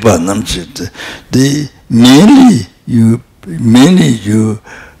mainly you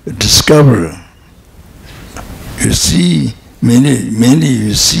discover, you see, mainly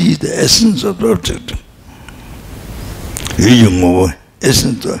you see the essence of the object.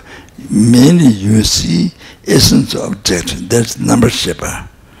 Mainly you see essence of object. That's number Shepa,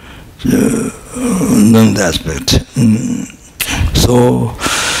 knowing the aspect. So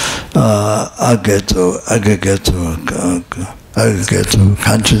I get to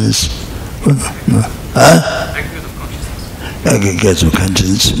consciousness. Aggregate of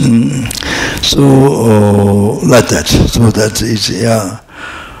consciousness. So like that. So that's easy. Yeah.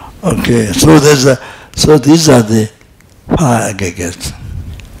 Okay. So these are the 5 aggregates.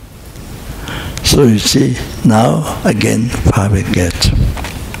 So you see now again 5 aggregates.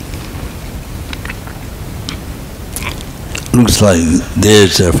 Looks like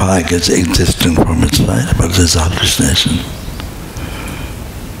there's a 5 aggregates existing from its side, but there's hallucination.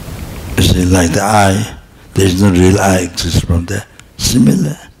 You see, like the eye. There is no real eye exists from there.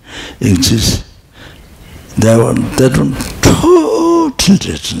 Similar exists. That one total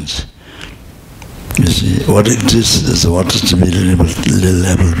distance. You see, what exists is what is to be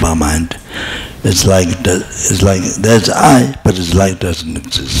leveled by mind. It's like there's eye, but it's like doesn't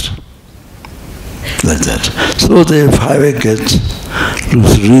exist. Like that. So the 5 aggregates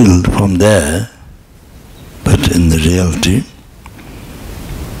looks real from there, but in the reality,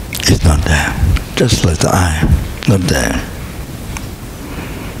 it's not there. Just like the eye, not there.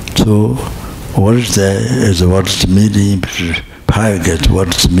 So, what is there is what is merely imputed, 5 aggregates,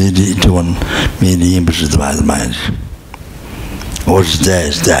 what is merely into one, merely imputed by the mind. What is there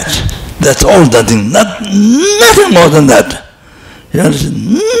is that. That's all, nothing more than that. You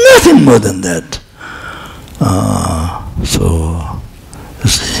understand? Nothing more than that. So, you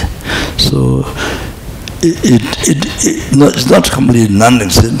see, so it's not completely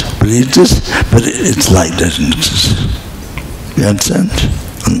non-existent, but it is, but it's like doesn't exist. You understand?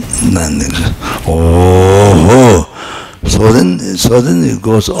 nothing. Oh, so then it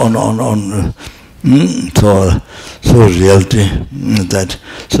goes on. So reality that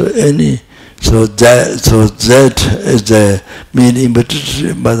that is the main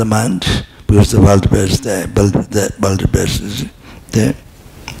impetus by the mind, because the multiverse there, the multiverse is there.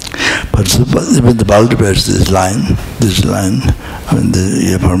 But even the multiverse, this line, I mean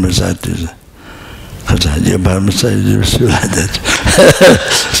the parmesan is. Your parmesan is like that.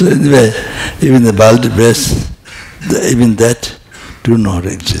 So anyway, even the multiverse, even that do not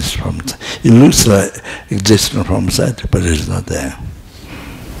exist from. It looks like existing from sight, but it's not there.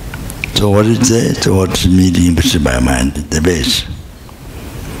 So what is there? So what is merely impossible by mind? The base,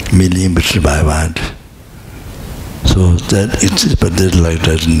 merely impossible by mind. So that exists, but that light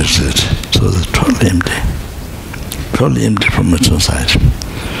doesn't exist. So it's totally empty from its own side.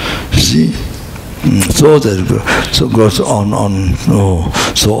 You see? So that goes on.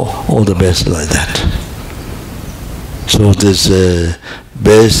 So all the base like that. So this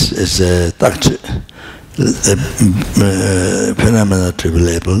base is a phenomena to be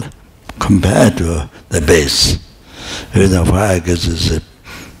labeled compared to the base. I guess is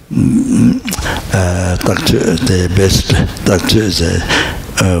the best structure is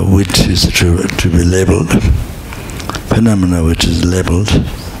which is to be labeled, phenomena which is labeled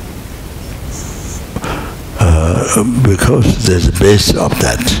because there's a base of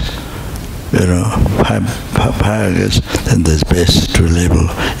that. Paragraphs, then there's base to label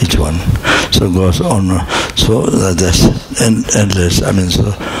each one. So it goes on. So that's endless. I mean,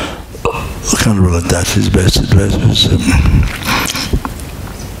 so kind of like that is best.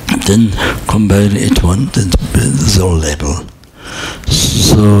 Then combine each one, then there's all label.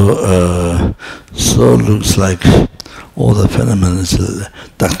 So looks like all the phenomena is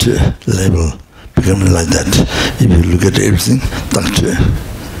doctor label becoming like that. If you look at everything, doctor.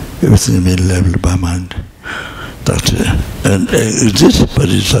 Everything is made labeled by mind, doctor, and it exists, but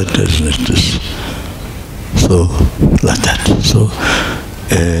it's like doesn't exist. So like that. So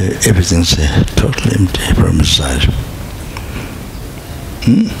everything's totally empty from inside.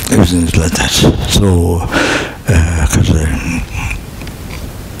 Everything is like that. So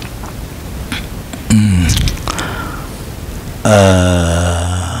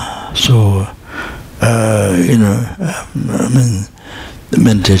I mean. The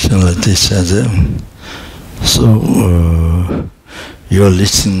meditation like this, so you're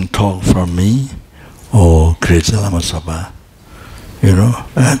listening talk from me or Great Lama Sapa,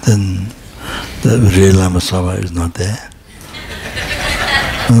 and then the real Lama Sapa is not there.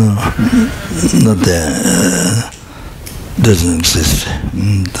 Not there, doesn't exist.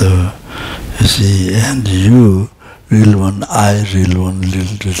 You see, and you, real one, I, real one,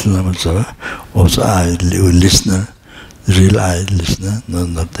 little Lama Sapa, also I, listener. Real eye listener, no,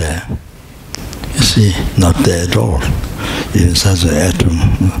 not there. You see, not there at all. In such an atom,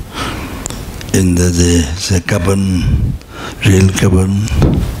 in the carbon, real carbon,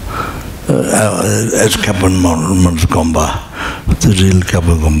 as carbon gomba, the real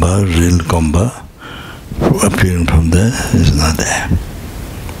carbon gomba, appearing from there is not there.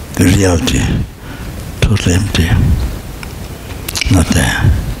 The reality, totally empty, not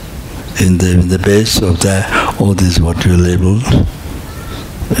there. In the base of that, all this what you labeled,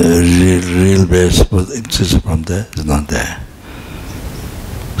 real base what exists from there is not there.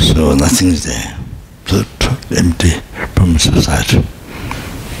 So nothing is there. So totally empty from society.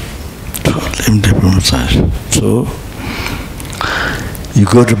 Totally empty from society. So you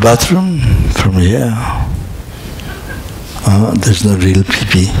go to bathroom from here. There's no real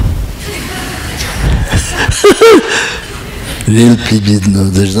pee-pee. Real pee-pee, no,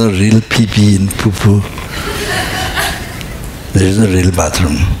 there's no real pee-pee in poo-poo. There is no real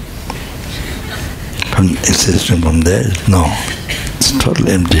bathroom. From existing from there, no. It's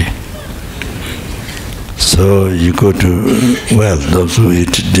totally empty. So you go to, those who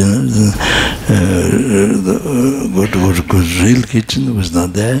eat dinner, go to real kitchen was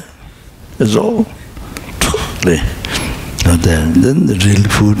not there. It's all totally not there. Then the real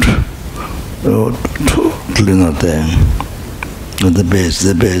food, totally not there. The base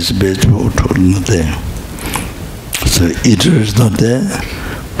food, totally not there. So eater is not there,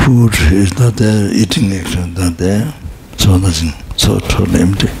 food is not there, eating action is not there, so nothing, so totally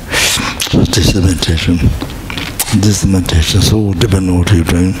empty. So this is meditation. This is meditation, so depending on what you're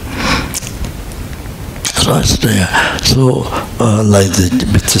doing. So I say, like the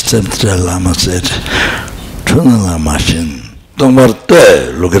Mr. Lama said, Trunala Mashin, don't worry,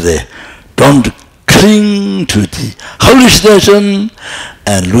 look at it, don't cling to the hallucination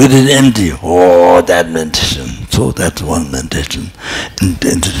and look at it empty. Oh, that meditation. So that's one meditation.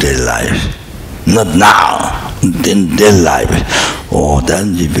 into daily life. Not now, in daily life. Oh,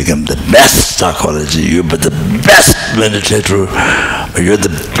 then you become the best psychology, you're the best meditator, you're the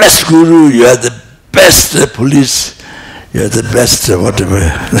best guru, you are the best police, you're the best whatever,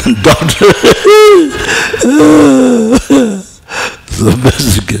 doctor. So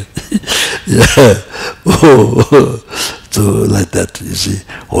basically, yeah. Oh, so like that, you see,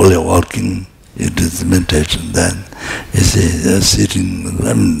 only walking, you do the meditation, then you see, sitting,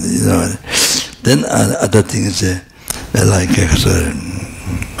 you know. Then other things like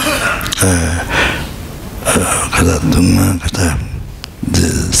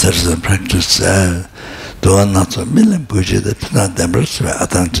the certain practice do not so million budget that not the birth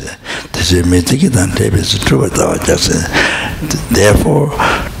attention. This is meeting it and tape is true at our just therefore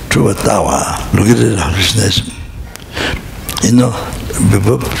true at our look at the hallucination. You know, the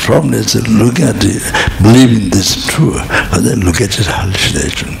problem is looking at the believing this is true, but then look at the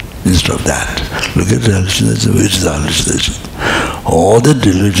hallucination. Instead of that, look at the hallucination, which is the hallucination. All the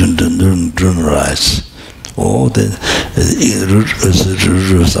delusion don't arise. All the root of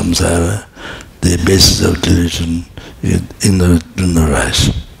samsara, the basis of delusion, don't arise.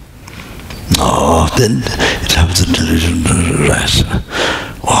 No, then it happens the delusion don't arise.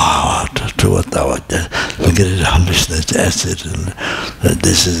 Wow, to what thou art, look at the hallucination, acid.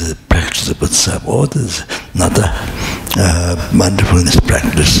 This is a practice of itself. Oh, this is not a mindfulness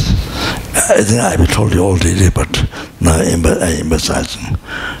practice. I think I've told you already, but now I emphasize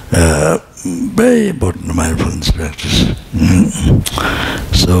very important mindfulness practice.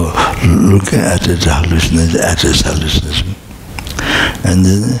 So looking at it, hallucination, at its hallucination, and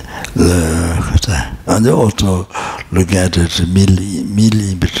then and also looking at it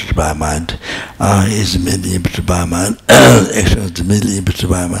merely imputed by mind. Is merely imputed by mind. Action is merely imputed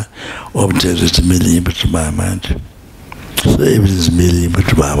by mind. Object is merely imputed by mind. So everything is merely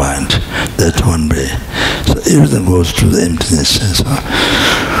imputed by mind. That's one way. So everything goes to the emptiness. So,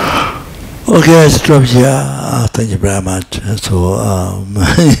 okay, I stop here. Thank you very much. So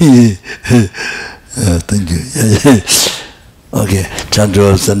thank you. Okay,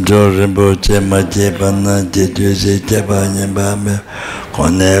 Chandro, Sandro, Rinpoche, Maje, Bana, Jeju, Jeba, Nyambame,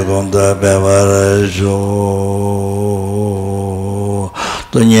 Kone, Gonda, Bevara, Jo,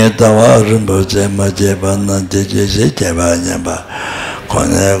 Tunye, Tawa, Rinpoche, Maje, Bana, Jeju, Jeba, Nyamba,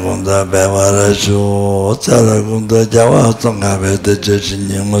 Kone, Gonda, Bevara, Jo, Tsara, Gonda, Jawa, Tonga, Vete, Jeju,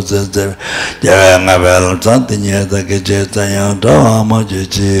 Nyamo, Zeze, Java, Bel, Tantinya, Takeje, Tanya, Tawa,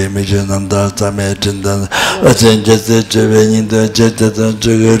 Majuchi, Mijunanda, Tame, Tindan, Ocenjese, Jeveni, the Jetta,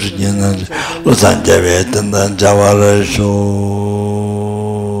 Jugurnian, Lusan Javet, and then Javara show.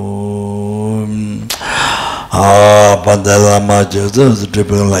 Pandela Majo, those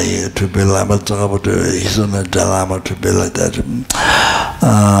triple lama, talk about Isuna Dalama, triple like that.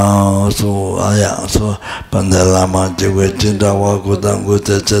 So Pandela Majo, Jindawa, Gudangu,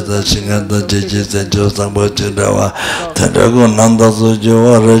 Teta, Singanda, Jijis, and Josamba Jindawa, Tadago, Nanda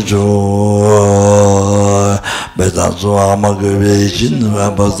Sujo, Rejo, Betazo, Amagavation,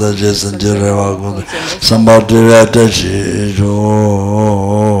 Abasa, Jason Jerawa, somebody at the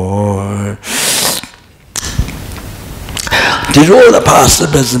did all the past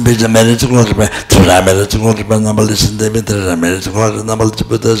doesn't be the medical number listen the medical number to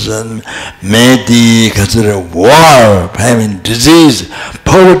put us and made consider war, famine, disease,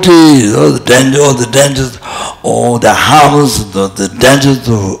 poverty, all the dangers, all the harms, the dangers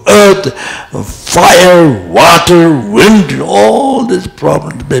of earth, fire, water, wind, all these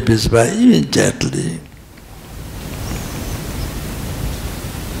problems babies by even gently.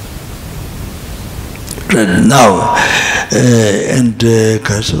 Now, and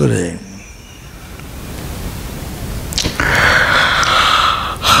considering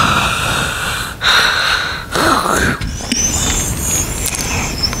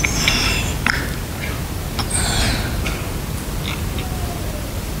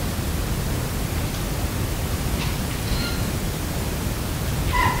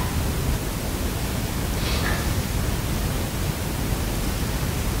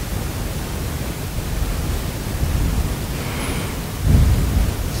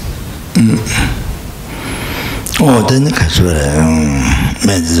oh, then the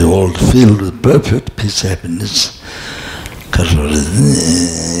made the world filled with perfect peace, happiness.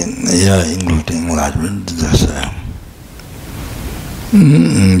 Yeah, including enlightenment.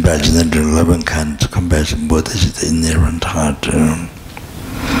 Imagine the love and kindness, compassion, both is the inherent heart.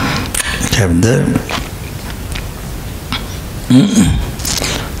 Having there.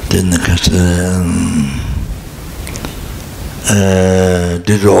 Then the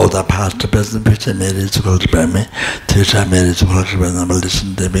did all the past, present, future marriage called Brahmi, Trisha marriage called Brahma,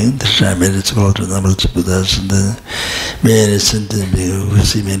 listen to me, Trisha marriage called Brahma, Buddhas, and then may listen to me, who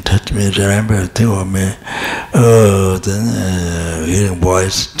see me, touch me, remember, think of me, then hearing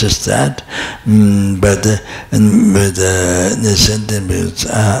voice, just that. But with the sentiments,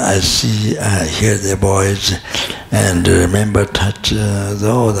 I see, I hear their voice, and remember, touch,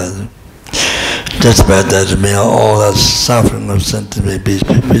 all that. Just by that, may all that suffering of sentiment be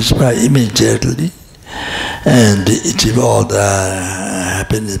destroyed immediately, and achieve all the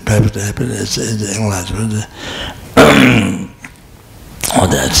happiness, perfect happiness, and enlightenment. All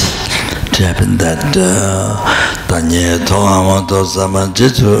that to happen. That Tanya Thomas Dosama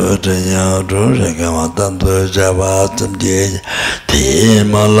Jitu Tanya Drusakama Tanto Java Tamdi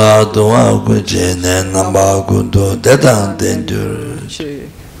Timala Dua Kuchin and Namba Kundu Detan Danger.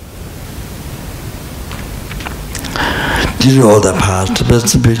 These are all the past, but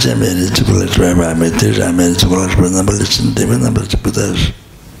the future marriage to collect rabbi, material marriage to collect number, listen, they will number to put us.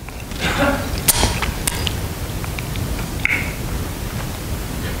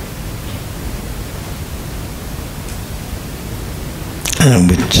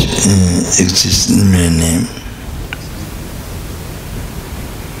 Which exists in my name.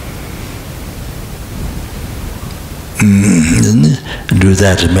 Do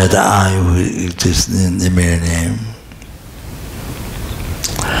that, matter I who exists in the mere name.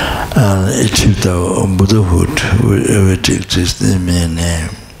 Achieve the Buddhahood which exists in mere name.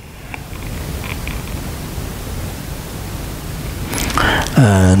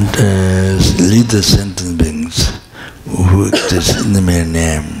 And lead the sentient beings who exist in the mere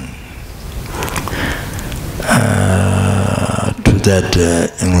name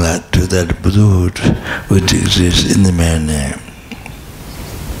to that Buddhahood which exists in the mere name.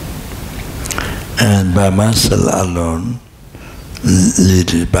 And by myself alone,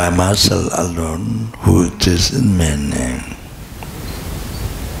 leaded by myself alone, who exists in mere name.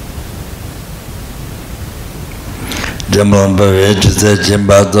 Jambalamba Vejita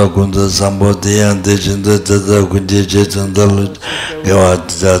Jimbata Kunda Samboti and Dijinda Tata Kundi Jitandal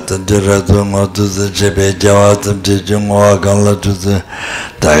Gawata Jiratum to the Chepe Javatam Jijunga Gala to the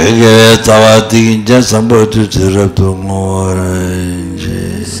Tage Tawati Jasambo to Jiratum Orange.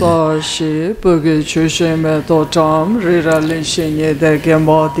 Sashi Bugi Chushime Totam Rira Linshinye de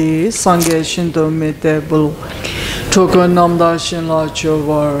Gambadi Sange Shinto Mitebul Tokonamda Shinla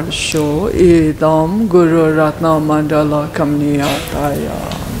Chovar Sho Idam Guru Ratna Mandala Kamniya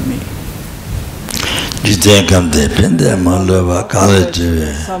Tayami. Jiten Kamde Pinde Malova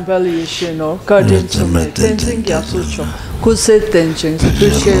College Sambali Shino Kardin Sume Tenzin Gyasucho Kuse Tenzin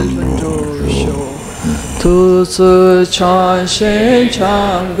Tushel Mundosho Tu Su Chan Shen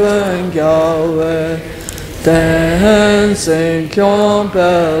Chang Gun Gyawe Tenzin Kyon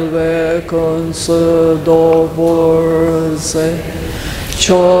Belwe Kun Su Do Borse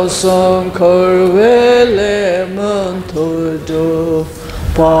Chosun Kurwe Le Mun Tu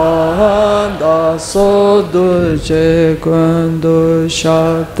Panda Sodu Je Kundu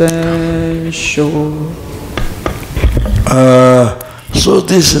Shaten Shu. So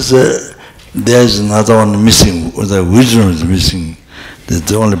this is there's another one missing, the wisdom is missing.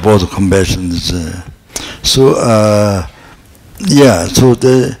 The only both compassion is so yeah, so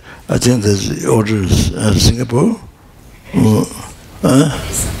I think there's orders Singapore.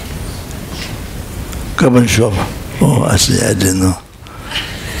 Carbon shop. Oh, I see, I didn't know.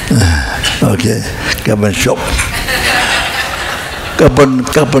 Okay, carbon shop.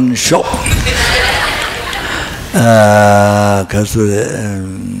 Carbon shop. Because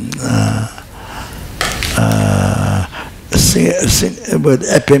with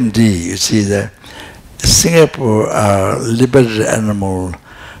FMD, you see that Singapore liberated animal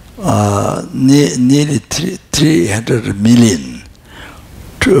nearly 300 million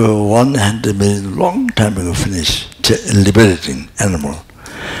to 100 million long time ago finished liberating animal,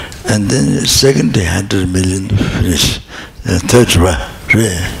 and then second 100 million finished, third,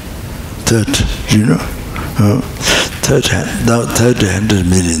 you know. Now 100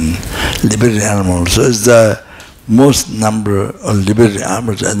 million liberated animals. So it's the most number of liberated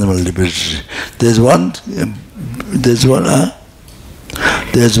animals, animal liberation. There's one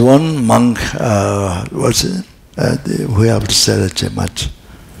monk. What's it? We have to say that much.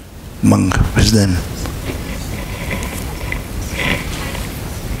 Monk. His name?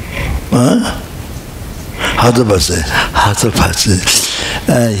 Hatapase.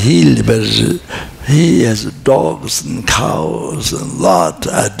 He liberated. He has dogs and cows and lot.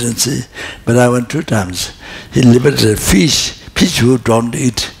 I didn't see, but I went 2 times. He liberated fish who don't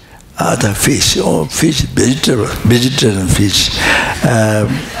eat other fish, or fish, vegetarian fish.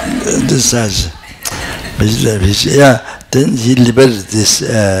 This has vegetarian fish. Yeah, then he liberated this.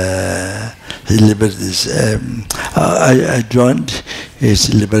 I joined his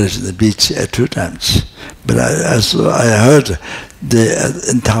liberation the beach 2 times. But I heard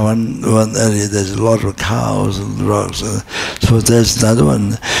in Taiwan, one area, there's a lot of cows and dogs. So there's another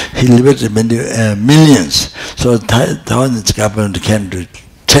one. He liberated many millions. So Taiwanese government came to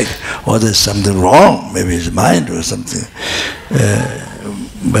check whether there's something wrong, maybe his mind or something.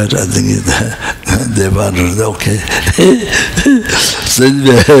 But I think they wondered, okay. So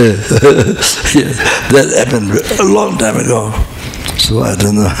that happened a long time ago. So I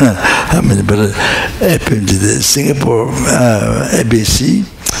don't know how many, but it happened to the Singapore ABC,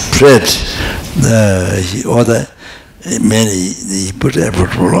 Fred, he ordered many, he put effort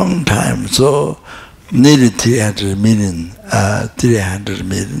for a long time, so nearly 300 million.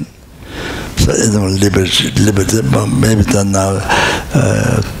 So liberty, maybe done now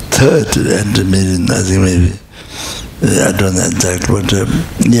 300 million, I think maybe. I don't know exactly what,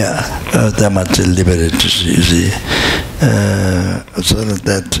 that much liberated, you see. So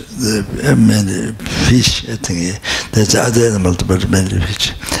that the many fish, I think, there's other animals, but many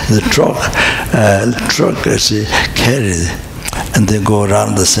fish. The truck is carried, and they go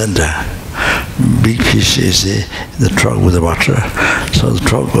around the center. Big fish is the truck with the water. So the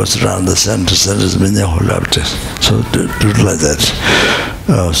truck goes around the center is many whole objects. So do it like that.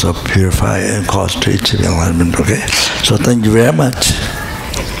 So purify and cause to achieve enlightenment, okay? So thank you very much.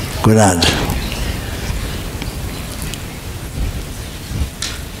 Good night.